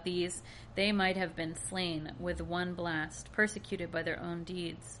without these, they might have been slain with one blast, persecuted by their own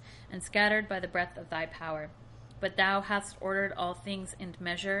deeds, and scattered by the breath of thy power. But thou hast ordered all things in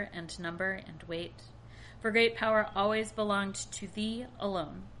measure and number and weight. For great power always belonged to thee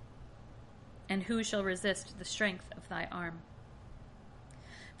alone. And who shall resist the strength of thy arm?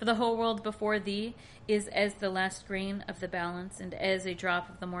 For the whole world before thee is as the last grain of the balance, and as a drop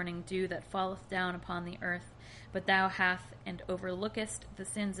of the morning dew that falleth down upon the earth. But thou hast and overlookest the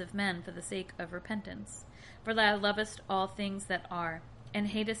sins of men for the sake of repentance. For thou lovest all things that are, and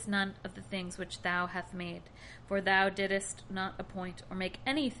hatest none of the things which thou hast made. For thou didst not appoint or make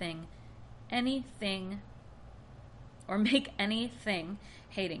anything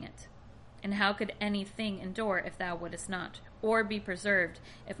hating it. And how could anything endure if thou wouldest not, or be preserved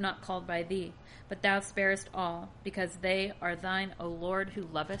if not called by thee? But thou sparest all, because they are thine, O Lord, who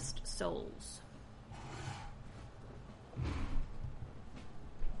lovest souls.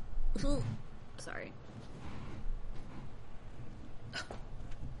 Sorry.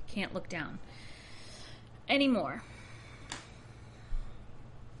 Can't look down anymore.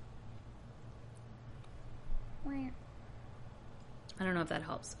 I don't know if that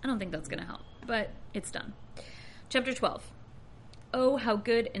helps. I don't think that's going to help, but it's done. Chapter 12. Oh, how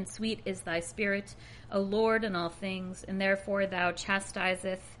good and sweet is thy spirit, O Lord, in all things, and therefore thou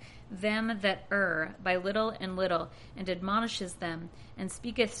chastiseth them that err by little and little, and admonishest them, and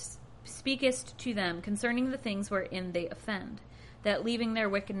speakest to them concerning the things wherein they offend, that leaving their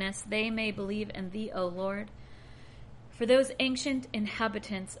wickedness they may believe in thee, O Lord. For those ancient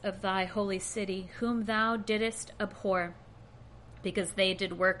inhabitants of thy holy city, whom thou didst abhor, because they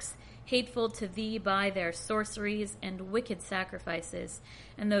did works hateful to thee by their sorceries and wicked sacrifices,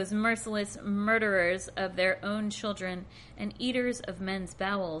 and those merciless murderers of their own children, and eaters of men's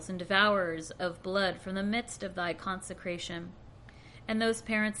bowels, and devourers of blood from the midst of thy consecration, and those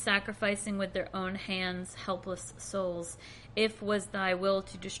parents sacrificing with their own hands helpless souls, if was thy will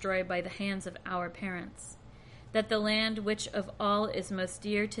to destroy by the hands of our parents, that the land which of all is most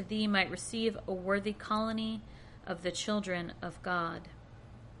dear to thee might receive a worthy colony of the children of God.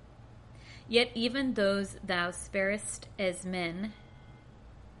 Yet even those thou sparedst as men,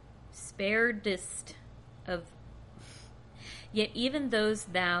 yet even those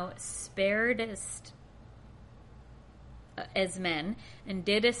thou sparedst as men, and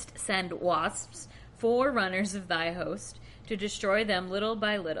didst send wasps, forerunners of thy host, to destroy them little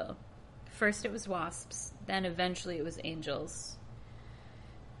by little. First it was wasps, then eventually it was angels.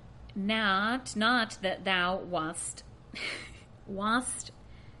 Not that thou wast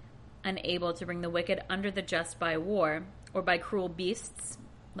unable to bring the wicked under the just by war, or by cruel beasts,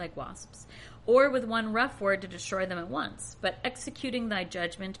 like wasps, or with one rough word to destroy them at once, but executing thy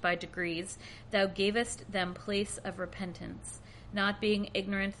judgment by degrees, thou gavest them place of repentance, not being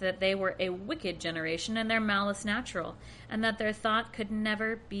ignorant that they were a wicked generation, and their malice natural, and that their thought could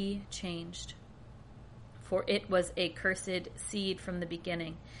never be changed. For it was a cursed seed from the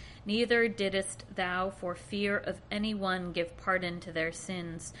beginning. Neither didst thou for fear of any one give pardon to their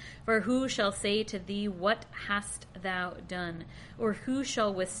sins. For who shall say to thee, what hast thou done? Or who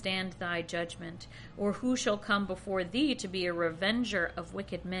shall withstand thy judgment? Or who shall come before thee to be a revenger of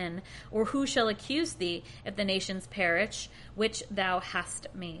wicked men? Or who shall accuse thee if the nations perish, which thou hast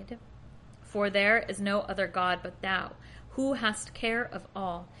made? For there is no other God but thou, who hast care of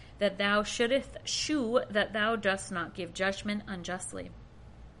all, that thou shouldest shew that thou dost not give judgment unjustly.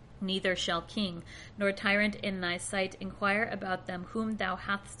 Neither shall king nor tyrant in thy sight inquire about them whom thou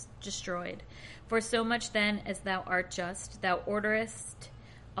hast destroyed. For so much then as thou art just, thou orderest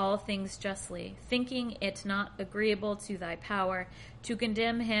all things justly, thinking it not agreeable to thy power to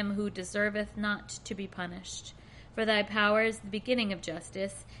condemn him who deserveth not to be punished. For thy power is the beginning of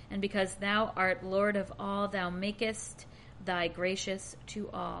justice, and because thou art Lord of all, thou makest thy gracious to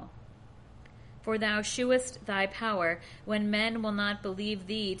all. For thou shewest thy power when men will not believe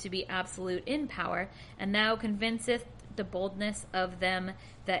thee to be absolute in power, and thou convincest the boldness of them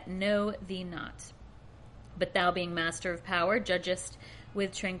that know thee not. But thou, being master of power, judgest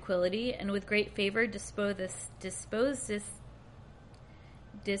with tranquility, and with great favor disposest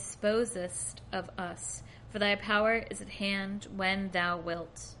of us. For thy power is at hand when thou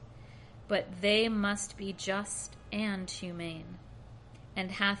wilt. But they must be just and humane,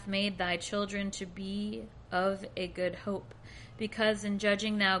 and hath made thy children to be of a good hope, because in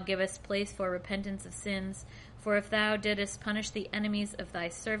judging thou givest place for repentance of sins. For if thou didst punish the enemies of thy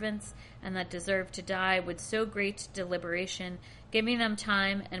servants, and that deserve to die, with so great deliberation, giving them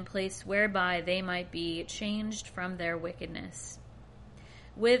time and place whereby they might be changed from their wickedness,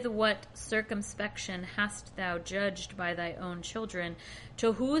 with what circumspection hast thou judged by thy own children,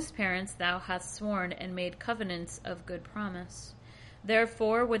 to whose parents thou hast sworn and made covenants of good promise?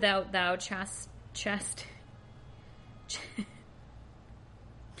 Therefore, without thou it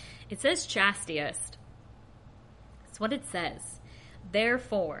says chastiest. That's what it says.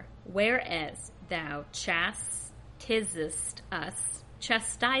 Therefore, whereas thou chastisest us,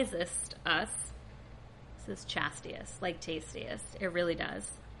 this is chastiest, like tastiest. It really does.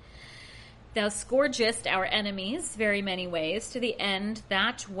 Thou scourgest our enemies very many ways, to the end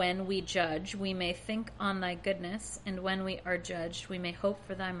that when we judge, we may think on thy goodness, and when we are judged, we may hope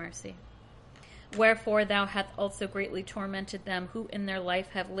for thy mercy. Wherefore thou hast also greatly tormented them who in their life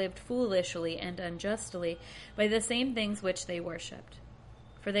have lived foolishly and unjustly by the same things which they worshipped.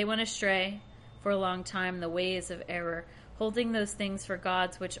 For they went astray for a long time the ways of error, holding those things for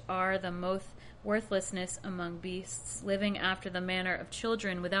gods which are the most worthlessness among beasts, living after the manner of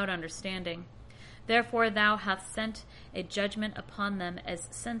children without understanding. Therefore thou hast sent a judgment upon them as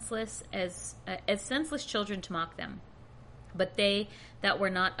senseless children to mock them. But they that were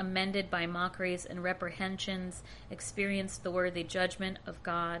not amended by mockeries and reprehensions experienced the worthy judgment of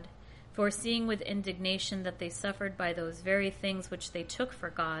God. Foreseeing with indignation that they suffered by those very things which they took for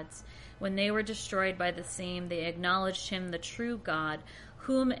gods, when they were destroyed by the same, they acknowledged him the true God,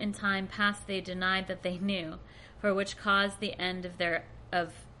 whom in time past they denied that they knew, for which cause the end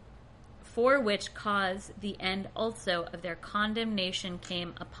also of their condemnation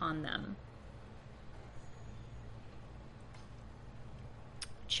came upon them.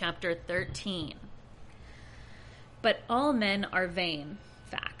 Chapter 13. But all men are vain.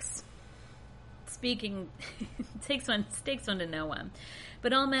 Facts. Speaking, takes one to know one.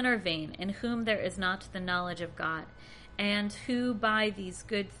 But all men are vain, in whom there is not the knowledge of God, and who by these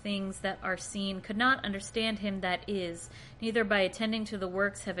good things that are seen could not understand him that is, neither by attending to the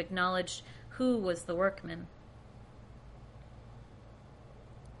works have acknowledged who was the workman.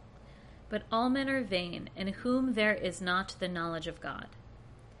 But all men are vain, in whom there is not the knowledge of God,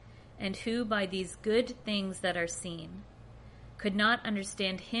 and who by these good things that are seen could not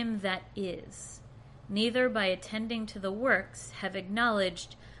understand him that is, neither by attending to the works have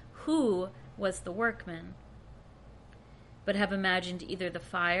acknowledged who was the workman, but have imagined either the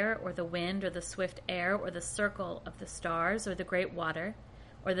fire or the wind or the swift air or the circle of the stars or the great water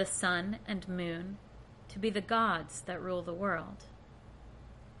or the sun and moon to be the gods that rule the world.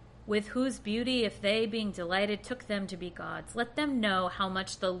 With whose beauty, if they, being delighted, took them to be gods, let them know how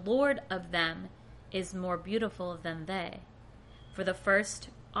much the Lord of them is more beautiful than they. For the first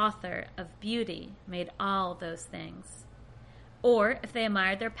author of beauty made all those things. Or, if they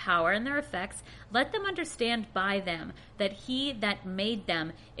admired their power and their effects, let them understand by them that he that made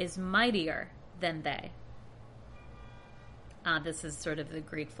them is mightier than they. This is sort of the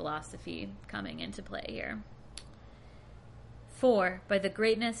Greek philosophy coming into play here. For, by the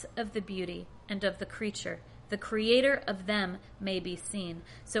greatness of the beauty and of the creature, the creator of them may be seen,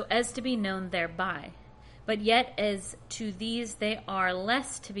 so as to be known thereby. But yet as to these they are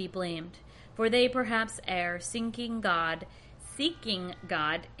less to be blamed, for they perhaps err, seeking God,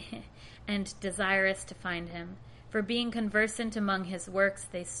 and desirous to find him. For being conversant among his works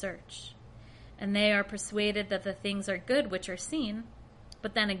they search. And they are persuaded that the things are good which are seen,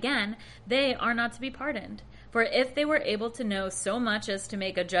 but then again, they are not to be pardoned. For if they were able to know so much as to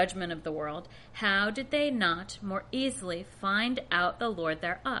make a judgment of the world, how did they not more easily find out the Lord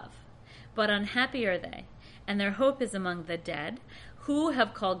thereof? But unhappy are they, and their hope is among the dead, who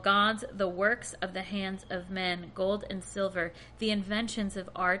have called gods the works of the hands of men, gold and silver, the inventions of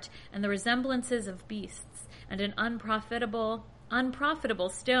art, and the resemblances of beasts, and an unprofitable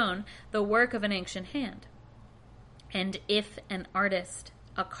stone, the work of an ancient hand. And if an artist,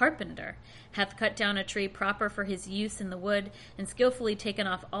 a carpenter, hath cut down a tree proper for his use in the wood, and skillfully taken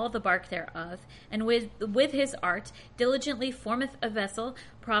off all the bark thereof, and with his art diligently formeth a vessel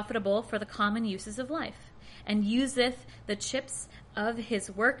profitable for the common uses of life, and useth the chips of his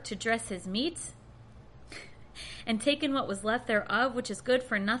work to dress his meat, and taken what was left thereof, which is good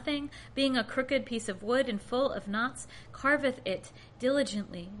for nothing, being a crooked piece of wood and full of knots, carveth it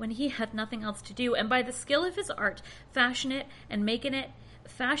diligently when he hath nothing else to do, and by the skill of his art fashioneth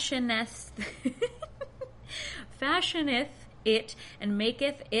it and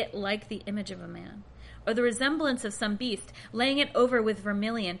maketh it like the image of a man, or the resemblance of some beast, laying it over with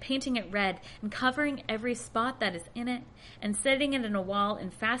vermilion, painting it red, and covering every spot that is in it, and setting it in a wall,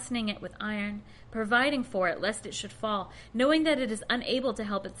 and fastening it with iron, providing for it lest it should fall, knowing that it is unable to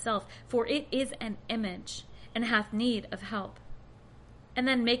help itself, for it is an image, and hath need of help. And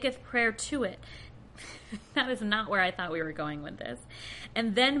then maketh prayer to it. That is not where I thought we were going with this.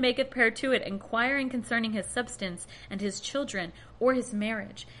 And then maketh prayer to it, inquiring concerning his substance, and his children, or his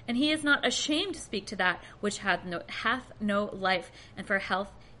marriage. And he is not ashamed to speak to that which hath no life, and for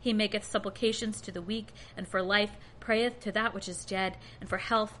health he maketh supplications to the weak, and for life prayeth to that which is dead, and for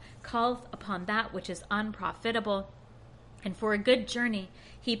health calleth upon that which is unprofitable. And for a good journey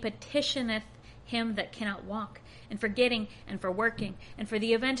he petitioneth him that cannot walk, and for getting, and for working, and for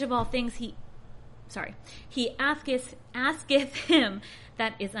the event of all things he asketh him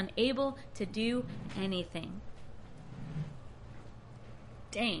that is unable to do anything.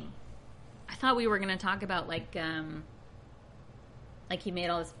 Dang. I thought we were going to talk about like he made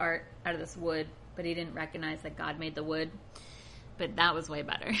all this art out of this wood, but he didn't recognize that God made the wood. But that was way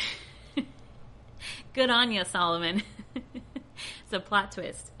better. Good on you, Solomon. It's a plot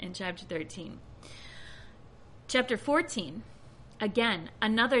twist in chapter 13. Chapter 14. Again,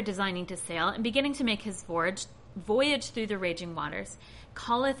 another designing to sail and beginning to make his voyage, voyage through the raging waters,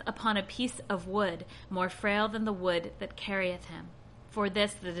 calleth upon a piece of wood more frail than the wood that carrieth him. For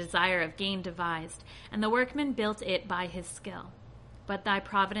this the desire of gain devised, and the workman built it by his skill. But thy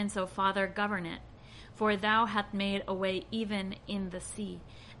providence, O Father, govern it. For thou hast made a way even in the sea,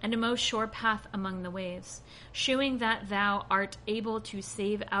 and a most sure path among the waves, shewing that thou art able to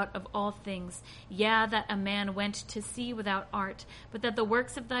save out of all things, yea, that a man went to sea without art, but that the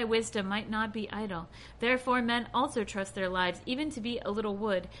works of thy wisdom might not be idle. Therefore men also trust their lives, even to be a little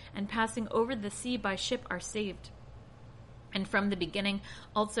wood, and passing over the sea by ship are saved. And from the beginning,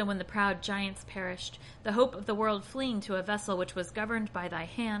 also when the proud giants perished, the hope of the world fleeing to a vessel which was governed by thy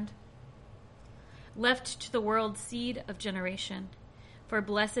hand, left to the world seed of generation. For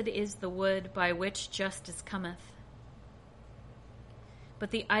blessed is the wood by which justice cometh.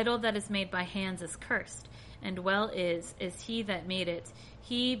 But the idol that is made by hands is cursed, and well is he that made it.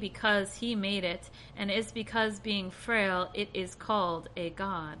 He, because he made it, and is because being frail, it is called a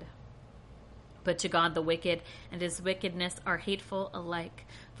god. But to God the wicked and his wickedness are hateful alike.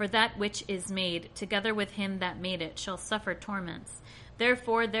 For that which is made, together with him that made it, shall suffer torments.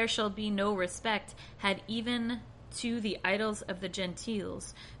 Therefore there shall be no respect had even to the idols of the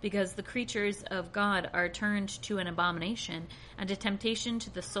Gentiles, because the creatures of God are turned to an abomination, and a temptation to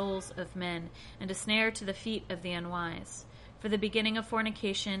the souls of men, and a snare to the feet of the unwise. For the beginning of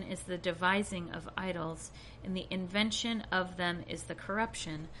fornication is the devising of idols, and the invention of them is the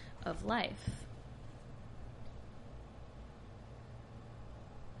corruption of life.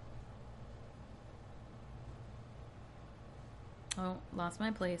 Oh, lost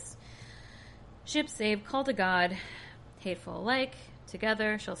my place. Ship saved, called to God, hateful alike,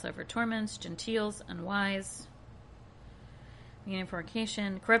 together shall suffer torments, Gentiles, unwise, beginning of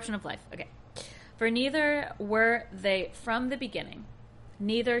fornication, corruption of life. Okay. For neither were they from the beginning,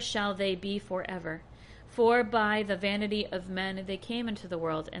 neither shall they be forever. For by the vanity of men they came into the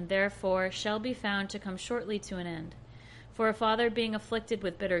world, and therefore shall be found to come shortly to an end. For a father being afflicted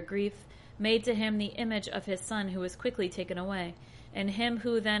with bitter grief, made to him the image of his son who was quickly taken away. And him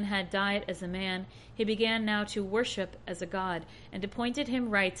who then had died as a man, he began now to worship as a god, and appointed him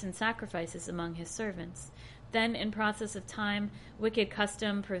rites and sacrifices among his servants. Then, in process of time, wicked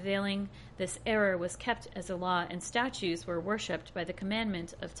custom prevailing, this error was kept as a law, and statues were worshipped by the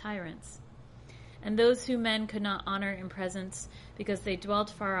commandment of tyrants. And those whom men could not honor in presence, because they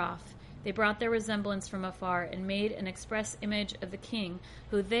dwelt far off, they brought their resemblance from afar, and made an express image of the king,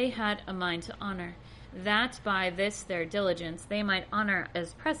 who they had a mind to honor, that by this their diligence they might honor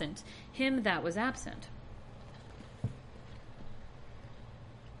as present him that was absent.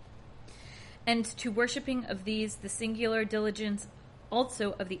 And to worshipping of these the singular diligence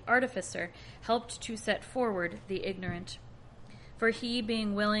also of the artificer helped to set forward the ignorant. For he,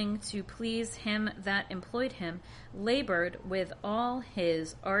 being willing to please him that employed him, labored with all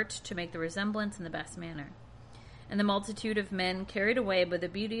his art to make the resemblance in the best manner. And the multitude of men, carried away by the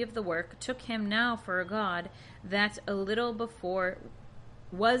beauty of the work, took him now for a god that a little before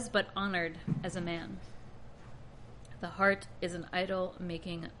was but honored as a man. The heart is an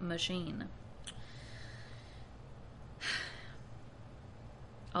idol-making machine.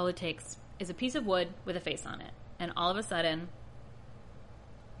 All it takes is a piece of wood with a face on it, and all of a sudden,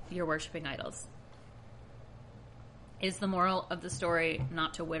 you're worshiping idols. Is the moral of the story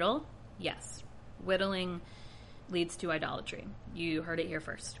not to whittle? Yes. Whittling leads to idolatry. You heard it here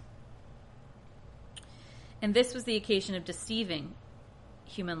first. And this was the occasion of deceiving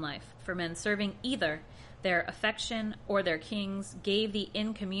human life, for men serving either their affection or their kings gave the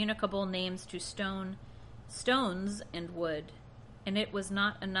incommunicable names to stones and wood. And it was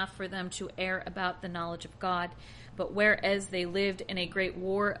not enough for them to err about the knowledge of God, but whereas they lived in a great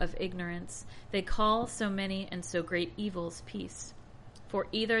war of ignorance, they call so many and so great evils peace. For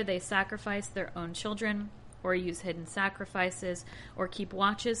either they sacrifice their own children, or use hidden sacrifices, or keep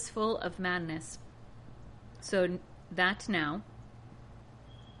watches full of madness, so that now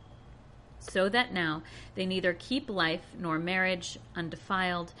they neither keep life nor marriage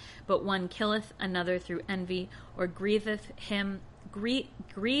undefiled, but one killeth another through envy, or grieveth him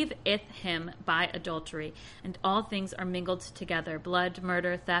by adultery, and all things are mingled together: blood,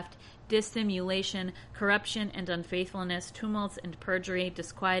 murder, theft, dissimulation, corruption and unfaithfulness, tumults and perjury,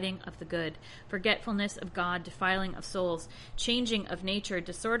 disquieting of the good, forgetfulness of God, defiling of souls, changing of nature,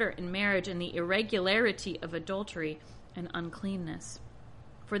 disorder in marriage, and the irregularity of adultery and uncleanness.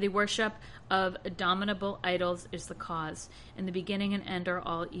 For the worship of abominable idols is the cause, and the beginning and end are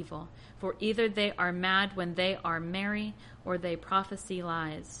all evil. For either they are mad when they are merry, or they prophesy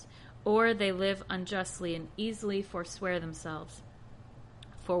lies, or they live unjustly and easily forswear themselves.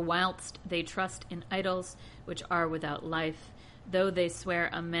 For whilst they trust in idols which are without life, though they swear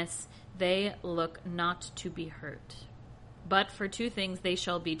amiss, they look not to be hurt. But for two things they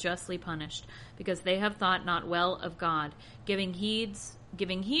shall be justly punished, because they have thought not well of God, giving heed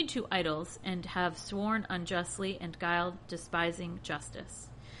to idols, and have sworn unjustly and guiled, despising justice.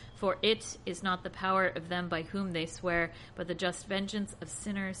 For it is not the power of them by whom they swear, but the just vengeance of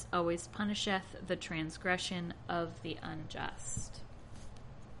sinners always punisheth the transgression of the unjust.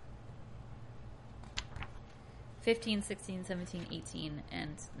 15, 16, 17, 18,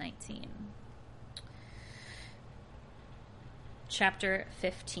 and 19. Chapter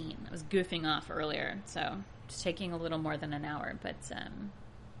 15. I was goofing off earlier, so it's taking a little more than an hour, but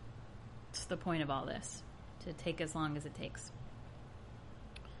it's the point of all this, to take as long as it takes.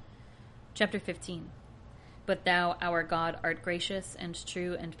 Chapter 15. But thou, our God, art gracious and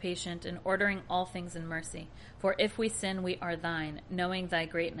true and patient, in ordering all things in mercy. For if we sin, we are thine, knowing thy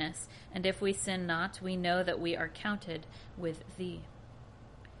greatness, and if we sin not, we know that we are counted with thee.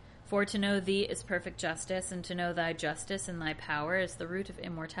 For to know thee is perfect justice, and to know thy justice and thy power is the root of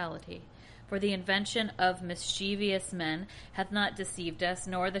immortality. For the invention of mischievous men hath not deceived us,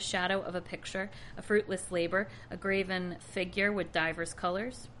 nor the shadow of a picture, a fruitless labor, a graven figure with divers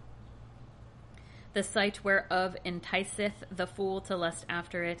colors, the sight whereof enticeth the fool to lust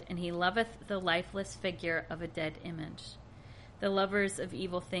after it, and he loveth the lifeless figure of a dead image. The lovers of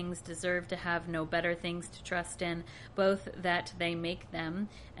evil things deserve to have no better things to trust in, both that they make them,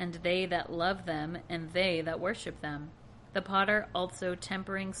 and they that love them, and they that worship them. The potter also,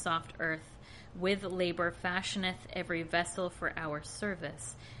 tempering soft earth, with labor fashioneth every vessel for our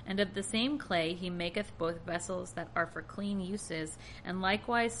service. And of the same clay he maketh both vessels that are for clean uses, and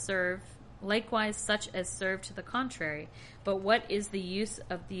likewise such as serve to the contrary. But what is the use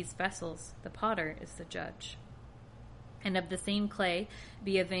of these vessels? The potter is the judge. And of the same clay,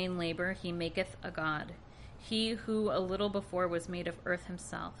 be a vain labor, he maketh a god. He who a little before was made of earth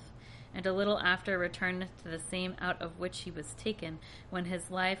himself, and a little after returneth to the same out of which he was taken, when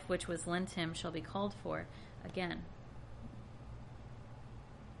his life which was lent him shall be called for again.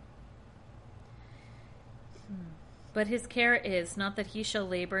 But his care is not that he shall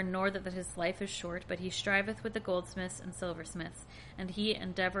labor, nor that his life is short, but he striveth with the goldsmiths and silversmiths, and he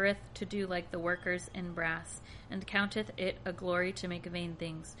endeavoureth to do like the workers in brass, and counteth it a glory to make vain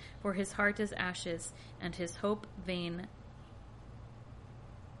things. For his heart is ashes, and his hope vain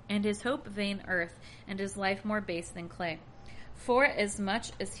earth, and his life more base than clay. For as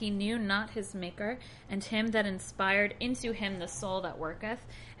much as he knew not his Maker, and him that inspired into him the soul that worketh,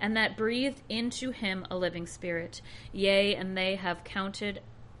 and that breathed into him a living spirit, yea, and they have counted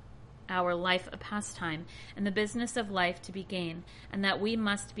our life a pastime, and the business of life to be gain, and that we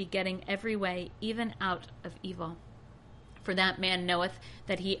must be getting every way, even out of evil. For that man knoweth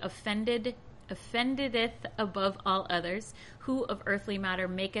that he offendedeth above all others, who of earthly matter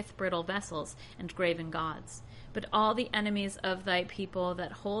maketh brittle vessels and graven gods. But all the enemies of thy people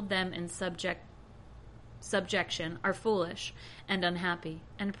that hold them in subjection are foolish and unhappy,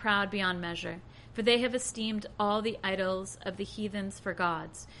 and proud beyond measure. For they have esteemed all the idols of the heathens for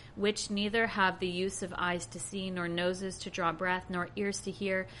gods, which neither have the use of eyes to see, nor noses to draw breath, nor ears to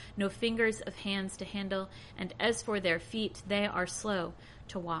hear, no fingers of hands to handle, and as for their feet, they are slow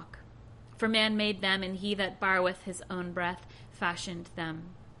to walk. For man made them, and he that borroweth his own breath fashioned them.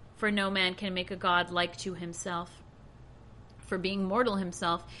 For no man can make a god like to himself. For being mortal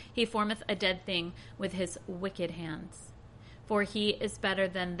himself, he formeth a dead thing with his wicked hands. For he is better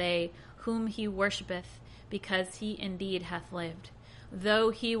than they whom he worshippeth, because he indeed hath lived, though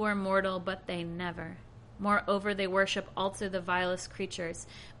he were mortal, but they never. Moreover, they worship also the vilest creatures,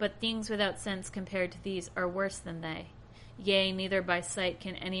 but things without sense compared to these are worse than they. Yea, neither by sight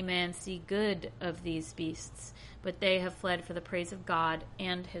can any man see good of these beasts, but they have fled for the praise of God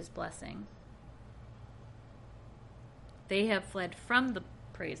and his blessing. They have fled from the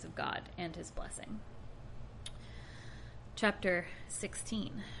praise of God and his blessing. Chapter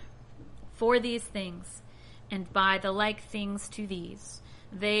 16. For these things, and by the like things to these,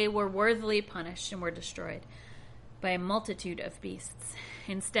 they were worthily punished and were destroyed by a multitude of beasts.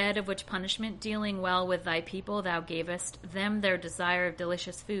 Instead of which punishment, dealing well with thy people, thou gavest them their desire of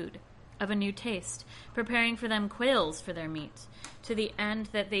delicious food, of a new taste, preparing for them quails for their meat, to the end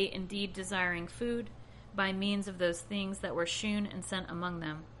that they, indeed desiring food, by means of those things that were shewn and sent among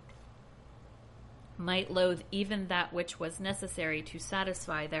them, might loathe even that which was necessary to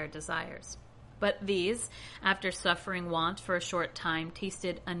satisfy their desires. But these, after suffering want for a short time,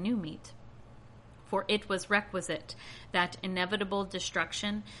 tasted a new meat. For it was requisite that inevitable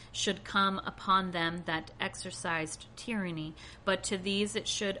destruction should come upon them that exercised tyranny, but to these it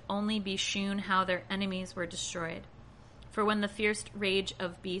should only be shewn how their enemies were destroyed. For when the fierce rage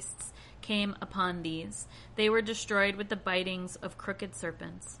of beasts came upon these, they were destroyed with the bitings of crooked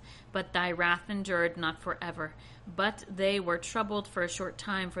serpents. But thy wrath endured not forever, but they were troubled for a short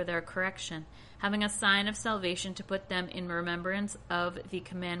time for their correction, having a sign of salvation to put them in remembrance of the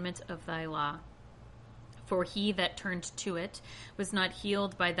commandment of thy law. For he that turned to it was not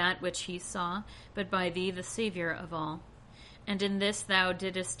healed by that which he saw, but by thee, the Saviour of all. And in this thou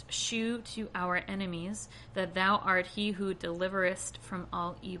didst shew to our enemies that thou art he who deliverest from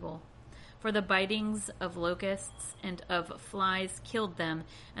all evil. For the bitings of locusts and of flies killed them,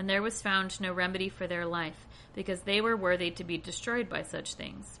 and there was found no remedy for their life, because they were worthy to be destroyed by such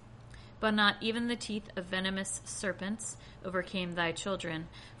things. But not even the teeth of venomous serpents overcame thy children,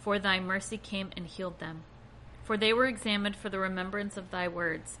 for thy mercy came and healed them. For they were examined for the remembrance of thy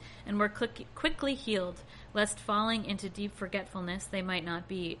words, and were quickly healed, lest falling into deep forgetfulness they might not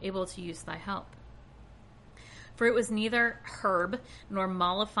be able to use thy help. For it was neither herb nor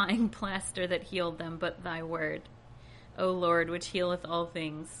mollifying plaster that healed them, but thy word, O Lord, which healeth all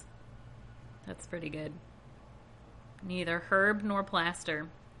things. That's pretty good. Neither herb nor plaster.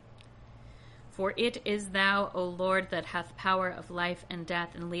 For it is thou, O Lord, that hath power of life and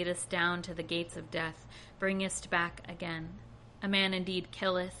death, and leadest down to the gates of death, bringest back again. A man indeed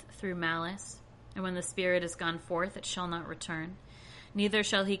killeth through malice, and when the spirit is gone forth, it shall not return. Neither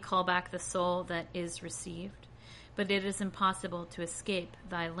shall he call back the soul that is received. But it is impossible to escape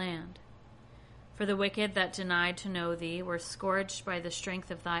thy land. For the wicked that denied to know thee were scourged by the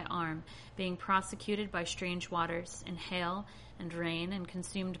strength of thy arm, being prosecuted by strange waters, in hail and rain, and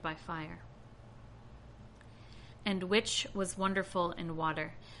consumed by fire. And which was wonderful in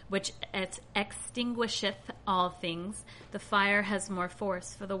water, which extinguisheth all things, the fire has more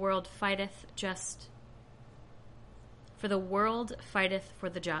force, for the world fighteth for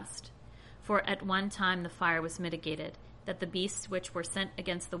the just. For at one time the fire was mitigated, that the beasts which were sent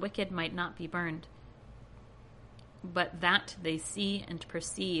against the wicked might not be burned. But that they see and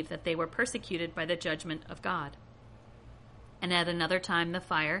perceive that they were persecuted by the judgment of God. And at another time the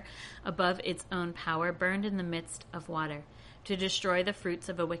fire, above its own power, burned in the midst of water, to destroy the fruits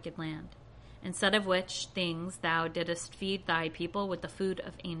of a wicked land. Instead of which things thou didst feed thy people with the food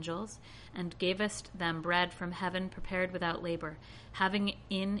of angels, and gavest them bread from heaven prepared without labor, having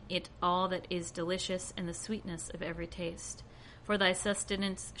in it all that is delicious and the sweetness of every taste. For thy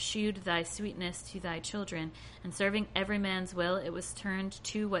sustenance shewed thy sweetness to thy children, and serving every man's will, it was turned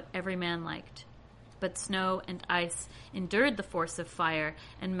to what every man liked. But snow and ice endured the force of fire,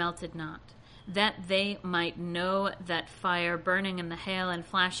 and melted not, that they might know that fire, burning in the hail and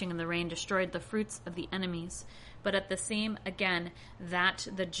flashing in the rain, destroyed the fruits of the enemies. But at the same again, that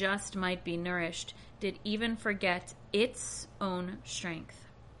the just might be nourished, did even forget its own strength.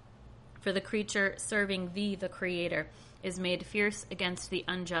 For the creature serving thee, the Creator, is made fierce against the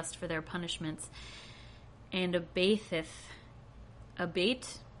unjust for their punishments, and abateth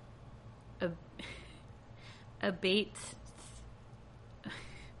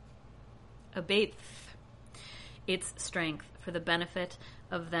its strength for the benefit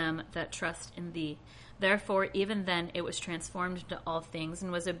of them that trust in thee. Therefore even then it was transformed into all things,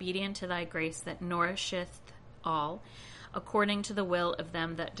 and was obedient to thy grace that nourisheth all, according to the will of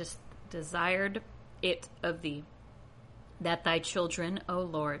them that desired it of thee, that thy children, O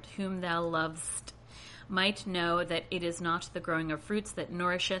Lord, whom thou lovest, might know that it is not the growing of fruits that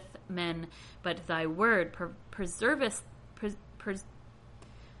nourisheth men, but thy word preserveth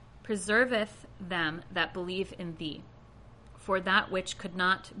them that believe in thee. For that which could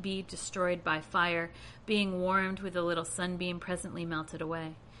not be destroyed by fire, being warmed with a little sunbeam, presently melted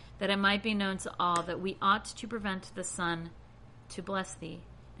away, that it might be known to all that we ought to prevent the sun to bless thee,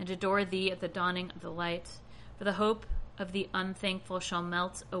 and adore thee at the dawning of the light. For the hope of the unthankful shall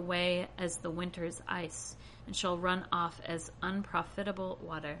melt away as the winter's ice, and shall run off as unprofitable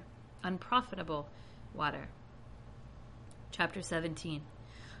water. Chapter 17.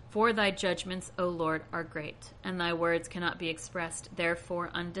 For thy judgments, O Lord, are great, and thy words cannot be expressed. Therefore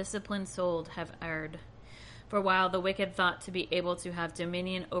undisciplined souls have erred. For while the wicked thought to be able to have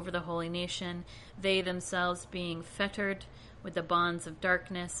dominion over the holy nation, they themselves being fettered with the bonds of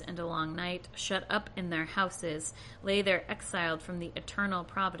darkness and a long night, shut up in their houses, lay there exiled from the eternal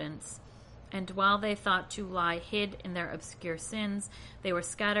providence. And while they thought to lie hid in their obscure sins, they were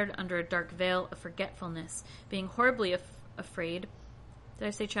scattered under a dark veil of forgetfulness, being horribly afraid. Did I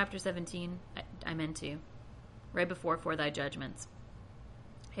say chapter 17? I meant to. Right before, for thy judgments.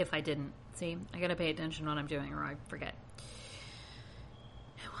 If I didn't. See, I gotta pay attention to what I'm doing or I forget.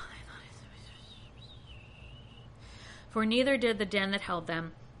 For neither did the den that held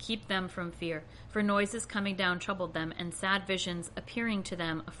them keep them from fear, for noises coming down troubled them, and sad visions appearing to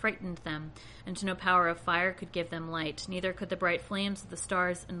them affrighted them, and no power of fire could give them light, neither could the bright flames of the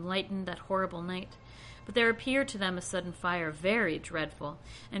stars enlighten that horrible night. But there appeared to them a sudden fire, very dreadful,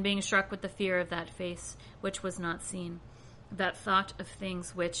 and being struck with the fear of that face which was not seen, that thought of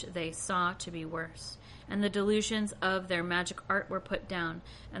things which they saw to be worse, and the delusions of their magic art were put down,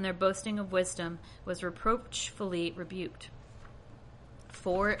 and their boasting of wisdom was reproachfully rebuked.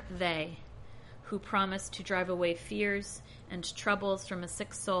 For they, who promised to drive away fears and troubles from a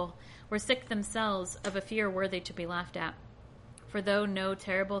sick soul, were sick themselves of a fear worthy to be laughed at. For though no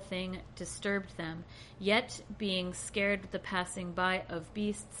terrible thing disturbed them, yet being scared with the passing by of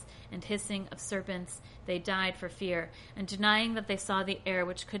beasts and hissing of serpents, they died for fear, and denying that they saw the air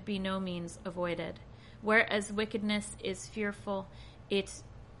which could be no means avoided. Whereas wickedness is fearful, it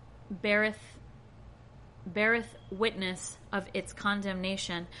beareth witness of its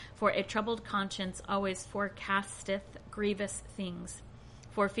condemnation, for a troubled conscience always forecasteth grievous things.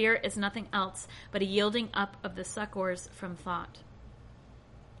 For fear is nothing else but a yielding up of the succors from thought.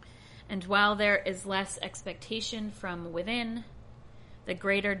 And while there is less expectation from within, the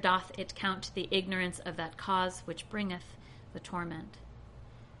greater doth it count the ignorance of that cause which bringeth the torment.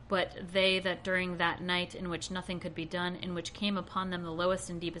 But they that during that night in which nothing could be done, in which came upon them the lowest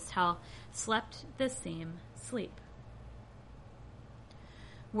and deepest hell, slept the same sleep,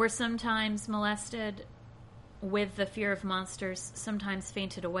 were sometimes molested with the fear of monsters, sometimes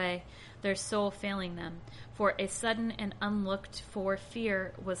fainted away, their soul failing them, for a sudden and unlooked-for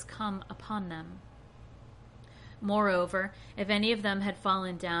fear was come upon them. Moreover, if any of them had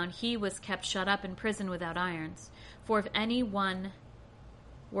fallen down, he was kept shut up in prison without irons. For if any one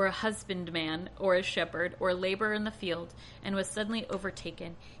were a husbandman, or a shepherd, or a laborer in the field, and was suddenly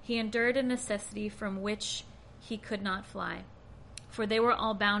overtaken, he endured a necessity from which he could not fly. For they were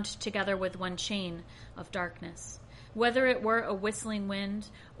all bound together with one chain of darkness. Whether it were a whistling wind,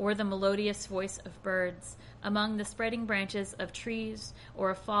 or the melodious voice of birds, among the spreading branches of trees, or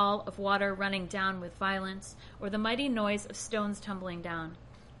a fall of water running down with violence, or the mighty noise of stones tumbling down,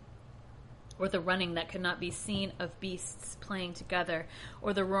 or the running that could not be seen of beasts playing together,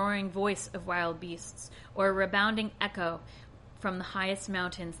 or the roaring voice of wild beasts, or a rebounding echo from the highest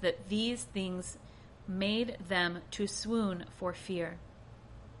mountains, that these things made them to swoon for fear.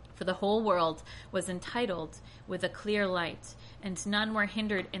 For the whole world was entitled with a clear light, and none were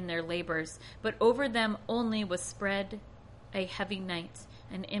hindered in their labors, but over them only was spread a heavy night,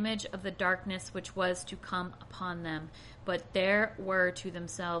 an image of the darkness which was to come upon them, but there were to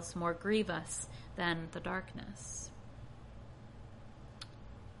themselves more grievous than the darkness.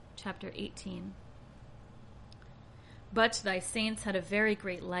 Chapter 18. But thy saints had a very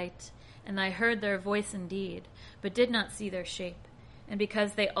great light, and I heard their voice indeed, but did not see their shape. And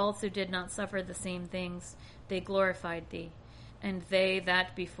because they also did not suffer the same things, they glorified thee. And they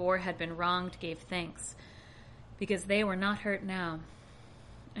that before had been wronged gave thanks, because they were not hurt now,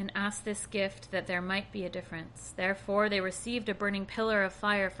 and asked this gift that there might be a difference. Therefore they received a burning pillar of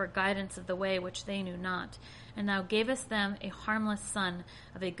fire for guidance of the way which they knew not. And thou gavest them a harmless son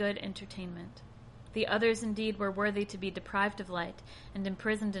of a good entertainment. The others indeed were worthy to be deprived of light, and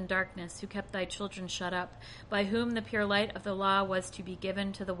imprisoned in darkness, who kept thy children shut up, by whom the pure light of the law was to be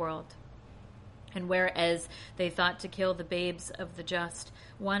given to the world. And whereas they thought to kill the babes of the just,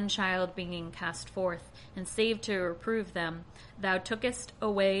 one child being cast forth, and saved to reprove them, thou tookest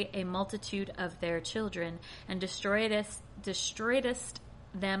away a multitude of their children, and destroyedest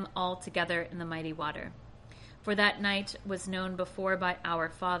them altogether in the mighty water. For that night was known before by our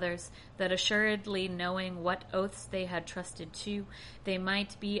fathers, that assuredly knowing what oaths they had trusted to, they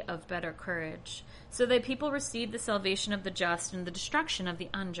might be of better courage. So the people received the salvation of the just and the destruction of the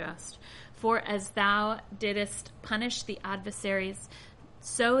unjust. For as thou didst punish the adversaries,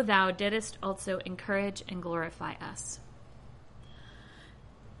 so thou didst also encourage and glorify us.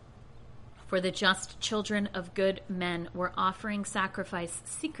 For the just children of good men were offering sacrifice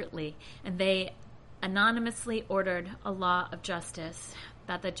secretly, and they anonymously ordered a law of justice,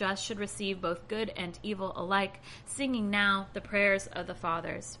 that the just should receive both good and evil alike, singing now the prayers of the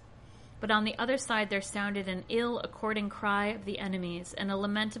fathers. But on the other side there sounded an ill-according cry of the enemies, and a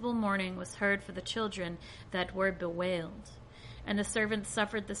lamentable mourning was heard for the children that were bewailed. And the servant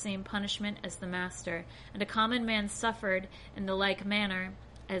suffered the same punishment as the master, and a common man suffered in the like manner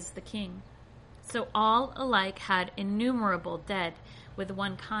as the king. So all alike had innumerable dead with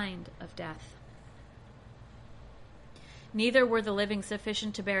one kind of death. Neither were the living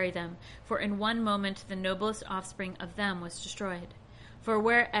sufficient to bury them, for in one moment the noblest offspring of them was destroyed. For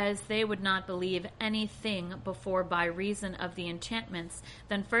whereas they would not believe anything before by reason of the enchantments,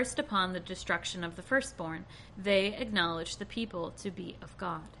 then first upon the destruction of the firstborn, they acknowledged the people to be of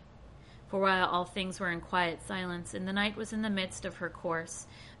God. For while all things were in quiet silence, and the night was in the midst of her course,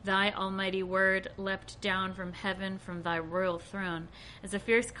 thy almighty word leapt down from heaven from thy royal throne, as a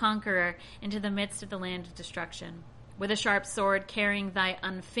fierce conqueror into the midst of the land of destruction, with a sharp sword carrying thy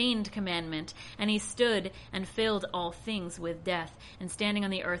unfeigned commandment, and he stood and filled all things with death, and standing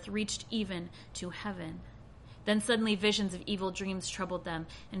on the earth reached even to heaven. Then suddenly visions of evil dreams troubled them,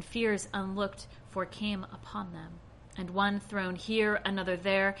 and fears unlooked for came upon them. And one thrown here, another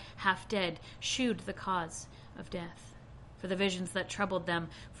there, half dead, shewed the cause of death. For the visions that troubled them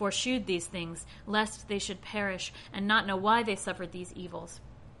foreshewed these things, lest they should perish, and not know why they suffered these evils.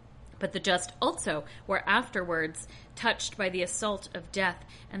 But the just also were afterwards touched by the assault of death,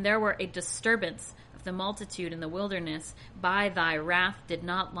 and there were a disturbance of the multitude in the wilderness. By thy wrath did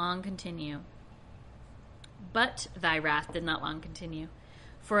not long continue. But thy wrath did not long continue.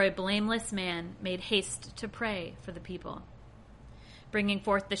 For a blameless man made haste to pray for the people, bringing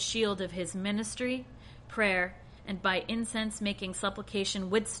forth the shield of his ministry, prayer, and by incense making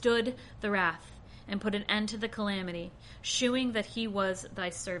supplication withstood the wrath, and put an end to the calamity, shewing that he was thy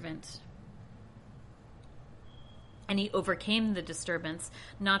servant. And he overcame the disturbance,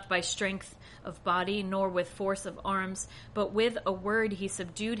 not by strength of body, nor with force of arms, but with a word he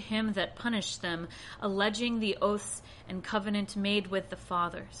subdued him that punished them, alleging the oaths and covenant made with the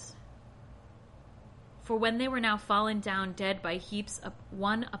fathers. For when they were now fallen down dead by heaps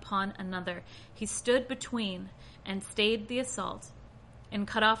one upon another, he stood between and stayed the assault, and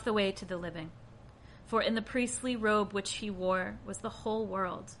cut off the way to the living. For in the priestly robe which he wore was the whole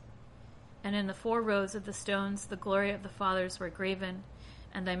world. And in the 4 rows of the stones the glory of the fathers were graven,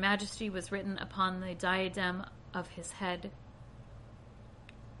 and thy majesty was written upon the diadem of his head.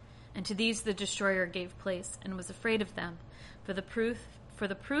 And to these the destroyer gave place, and was afraid of them, for the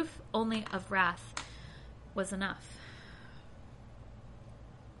proof only of wrath was enough.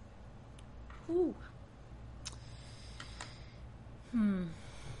 Ooh.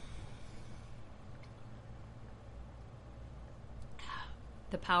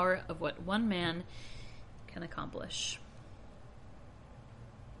 The power of what one man can accomplish.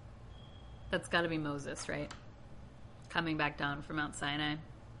 That's got to be Moses, right? Coming back down from Mount Sinai,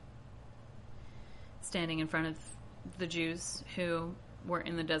 standing in front of the Jews who were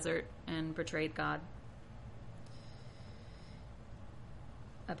in the desert and betrayed God.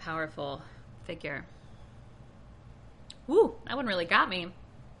 A powerful figure. Woo, that one really got me.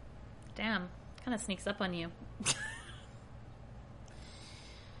 Damn, kind of sneaks up on you.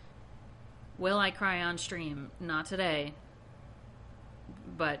 Will I cry on stream? Not today,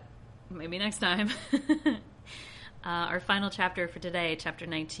 but maybe next time. Our final chapter for today, chapter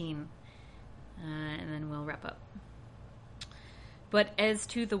 19, and then we'll wrap up. But as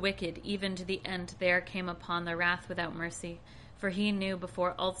to the wicked, even to the end, there came upon the wrath without mercy, for he knew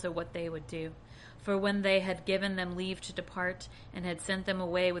before also what they would do. For when they had given them leave to depart, and had sent them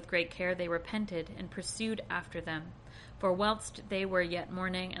away with great care, they repented, and pursued after them. For whilst they were yet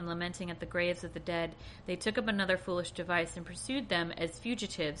mourning and lamenting at the graves of the dead, they took up another foolish device, and pursued them as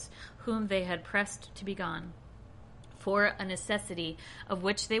fugitives, whom they had pressed to be gone. For a necessity, of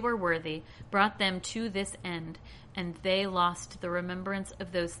which they were worthy, brought them to this end, and they lost the remembrance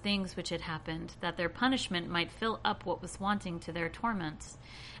of those things which had happened, that their punishment might fill up what was wanting to their torments,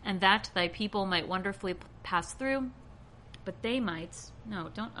 and that thy people might wonderfully pass through, but they might... No,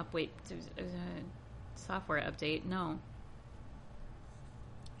 don't upwait. Software update, no.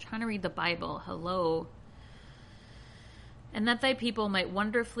 I'm trying to read the Bible, hello. And that thy people might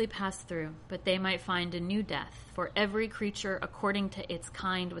wonderfully pass through, but they might find a new death. For every creature according to its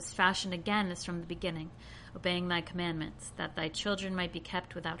kind was fashioned again as from the beginning, obeying thy commandments, that thy children might be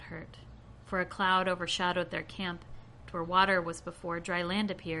kept without hurt. For a cloud overshadowed their camp, where water was before, dry land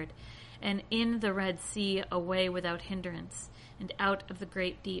appeared, and in the Red Sea a way without hindrance, and out of the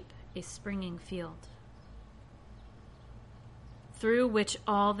great deep a springing field, through which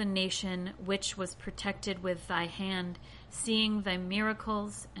all the nation which was protected with thy hand, seeing thy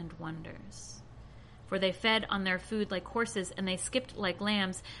miracles and wonders. For they fed on their food like horses, and they skipped like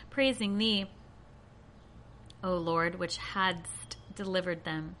lambs, praising thee, O Lord, which hadst delivered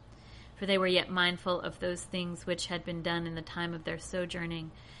them. For they were yet mindful of those things which had been done in the time of their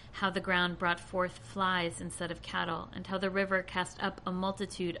sojourning, how the ground brought forth flies instead of cattle, and how the river cast up a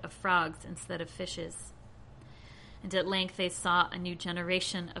multitude of frogs instead of fishes. And at length they saw a new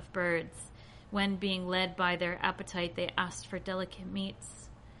generation of birds, when, being led by their appetite, they asked for delicate meats.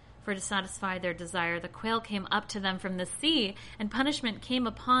 For to satisfy their desire, the quail came up to them from the sea, and punishment came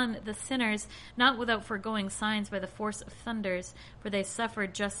upon the sinners, not without foregoing signs by the force of thunders, for they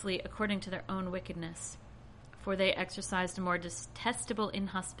suffered justly according to their own wickedness. For they exercised a more detestable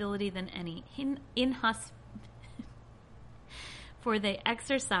inhospitality than any. For they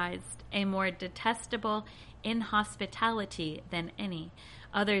exercised a more detestable inhospitality than any.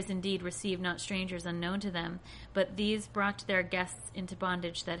 Others indeed received not strangers unknown to them, but these brought their guests into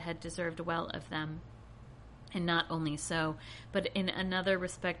bondage that had deserved well of them. And not only so, but in another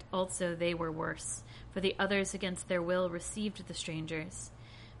respect also they were worse, for the others against their will received the strangers.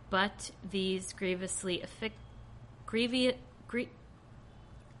 But these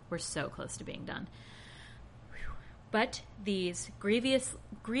we're so close to being done. But these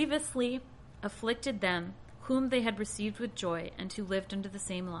grievously afflicted them whom they had received with joy, and who lived under the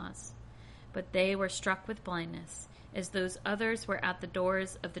same laws. But they were struck with blindness, as those others were at the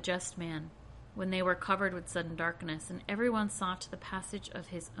doors of the just man, when they were covered with sudden darkness, and everyone sought the passage of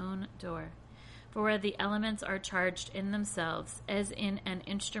his own door. For where the elements are charged in themselves, as in an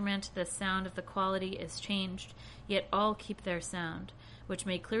instrument the sound of the quality is changed, yet all keep their sound, which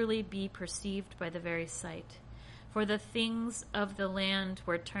may clearly be perceived by the very sight. For the things of the land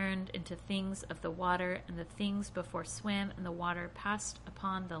were turned into things of the water, and the things before swam in the water passed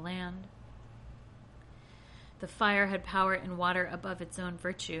upon the land. The fire had power in water above its own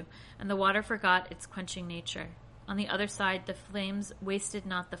virtue, and the water forgot its quenching nature. On the other side, the flames wasted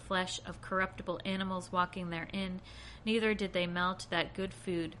not the flesh of corruptible animals walking therein, neither did they melt that good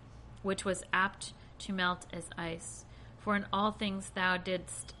food, which was apt to melt as ice. For in all things thou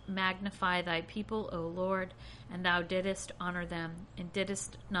didst magnify thy people, O Lord, and thou didst honor them, and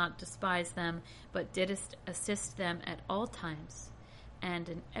didst not despise them, but didst assist them at all times, and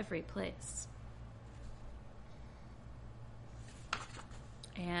in every place.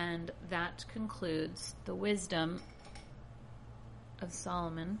 And that concludes the wisdom of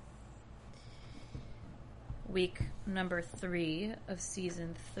Solomon, week number 3 of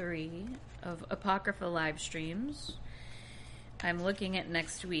season 3 of Apocrypha live streams. I'm looking at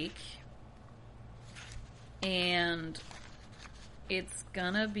next week, and it's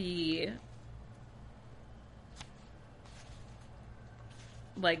gonna be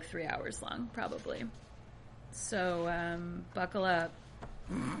like 3 hours long, probably. So, buckle up.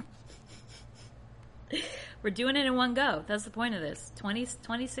 We're doing it in one go. That's the point of this.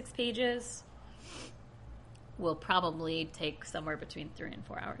 26 pages will probably take somewhere between 3 and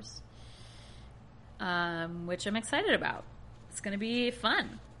 4 hours, which I'm excited about. It's going to be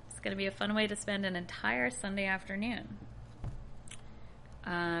fun. It's going to be a fun way to spend an entire Sunday afternoon.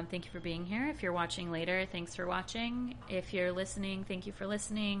 Thank you for being here. If you're watching later, thanks for watching. If you're listening, thank you for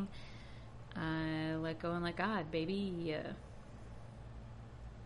listening. Let go and let God, baby.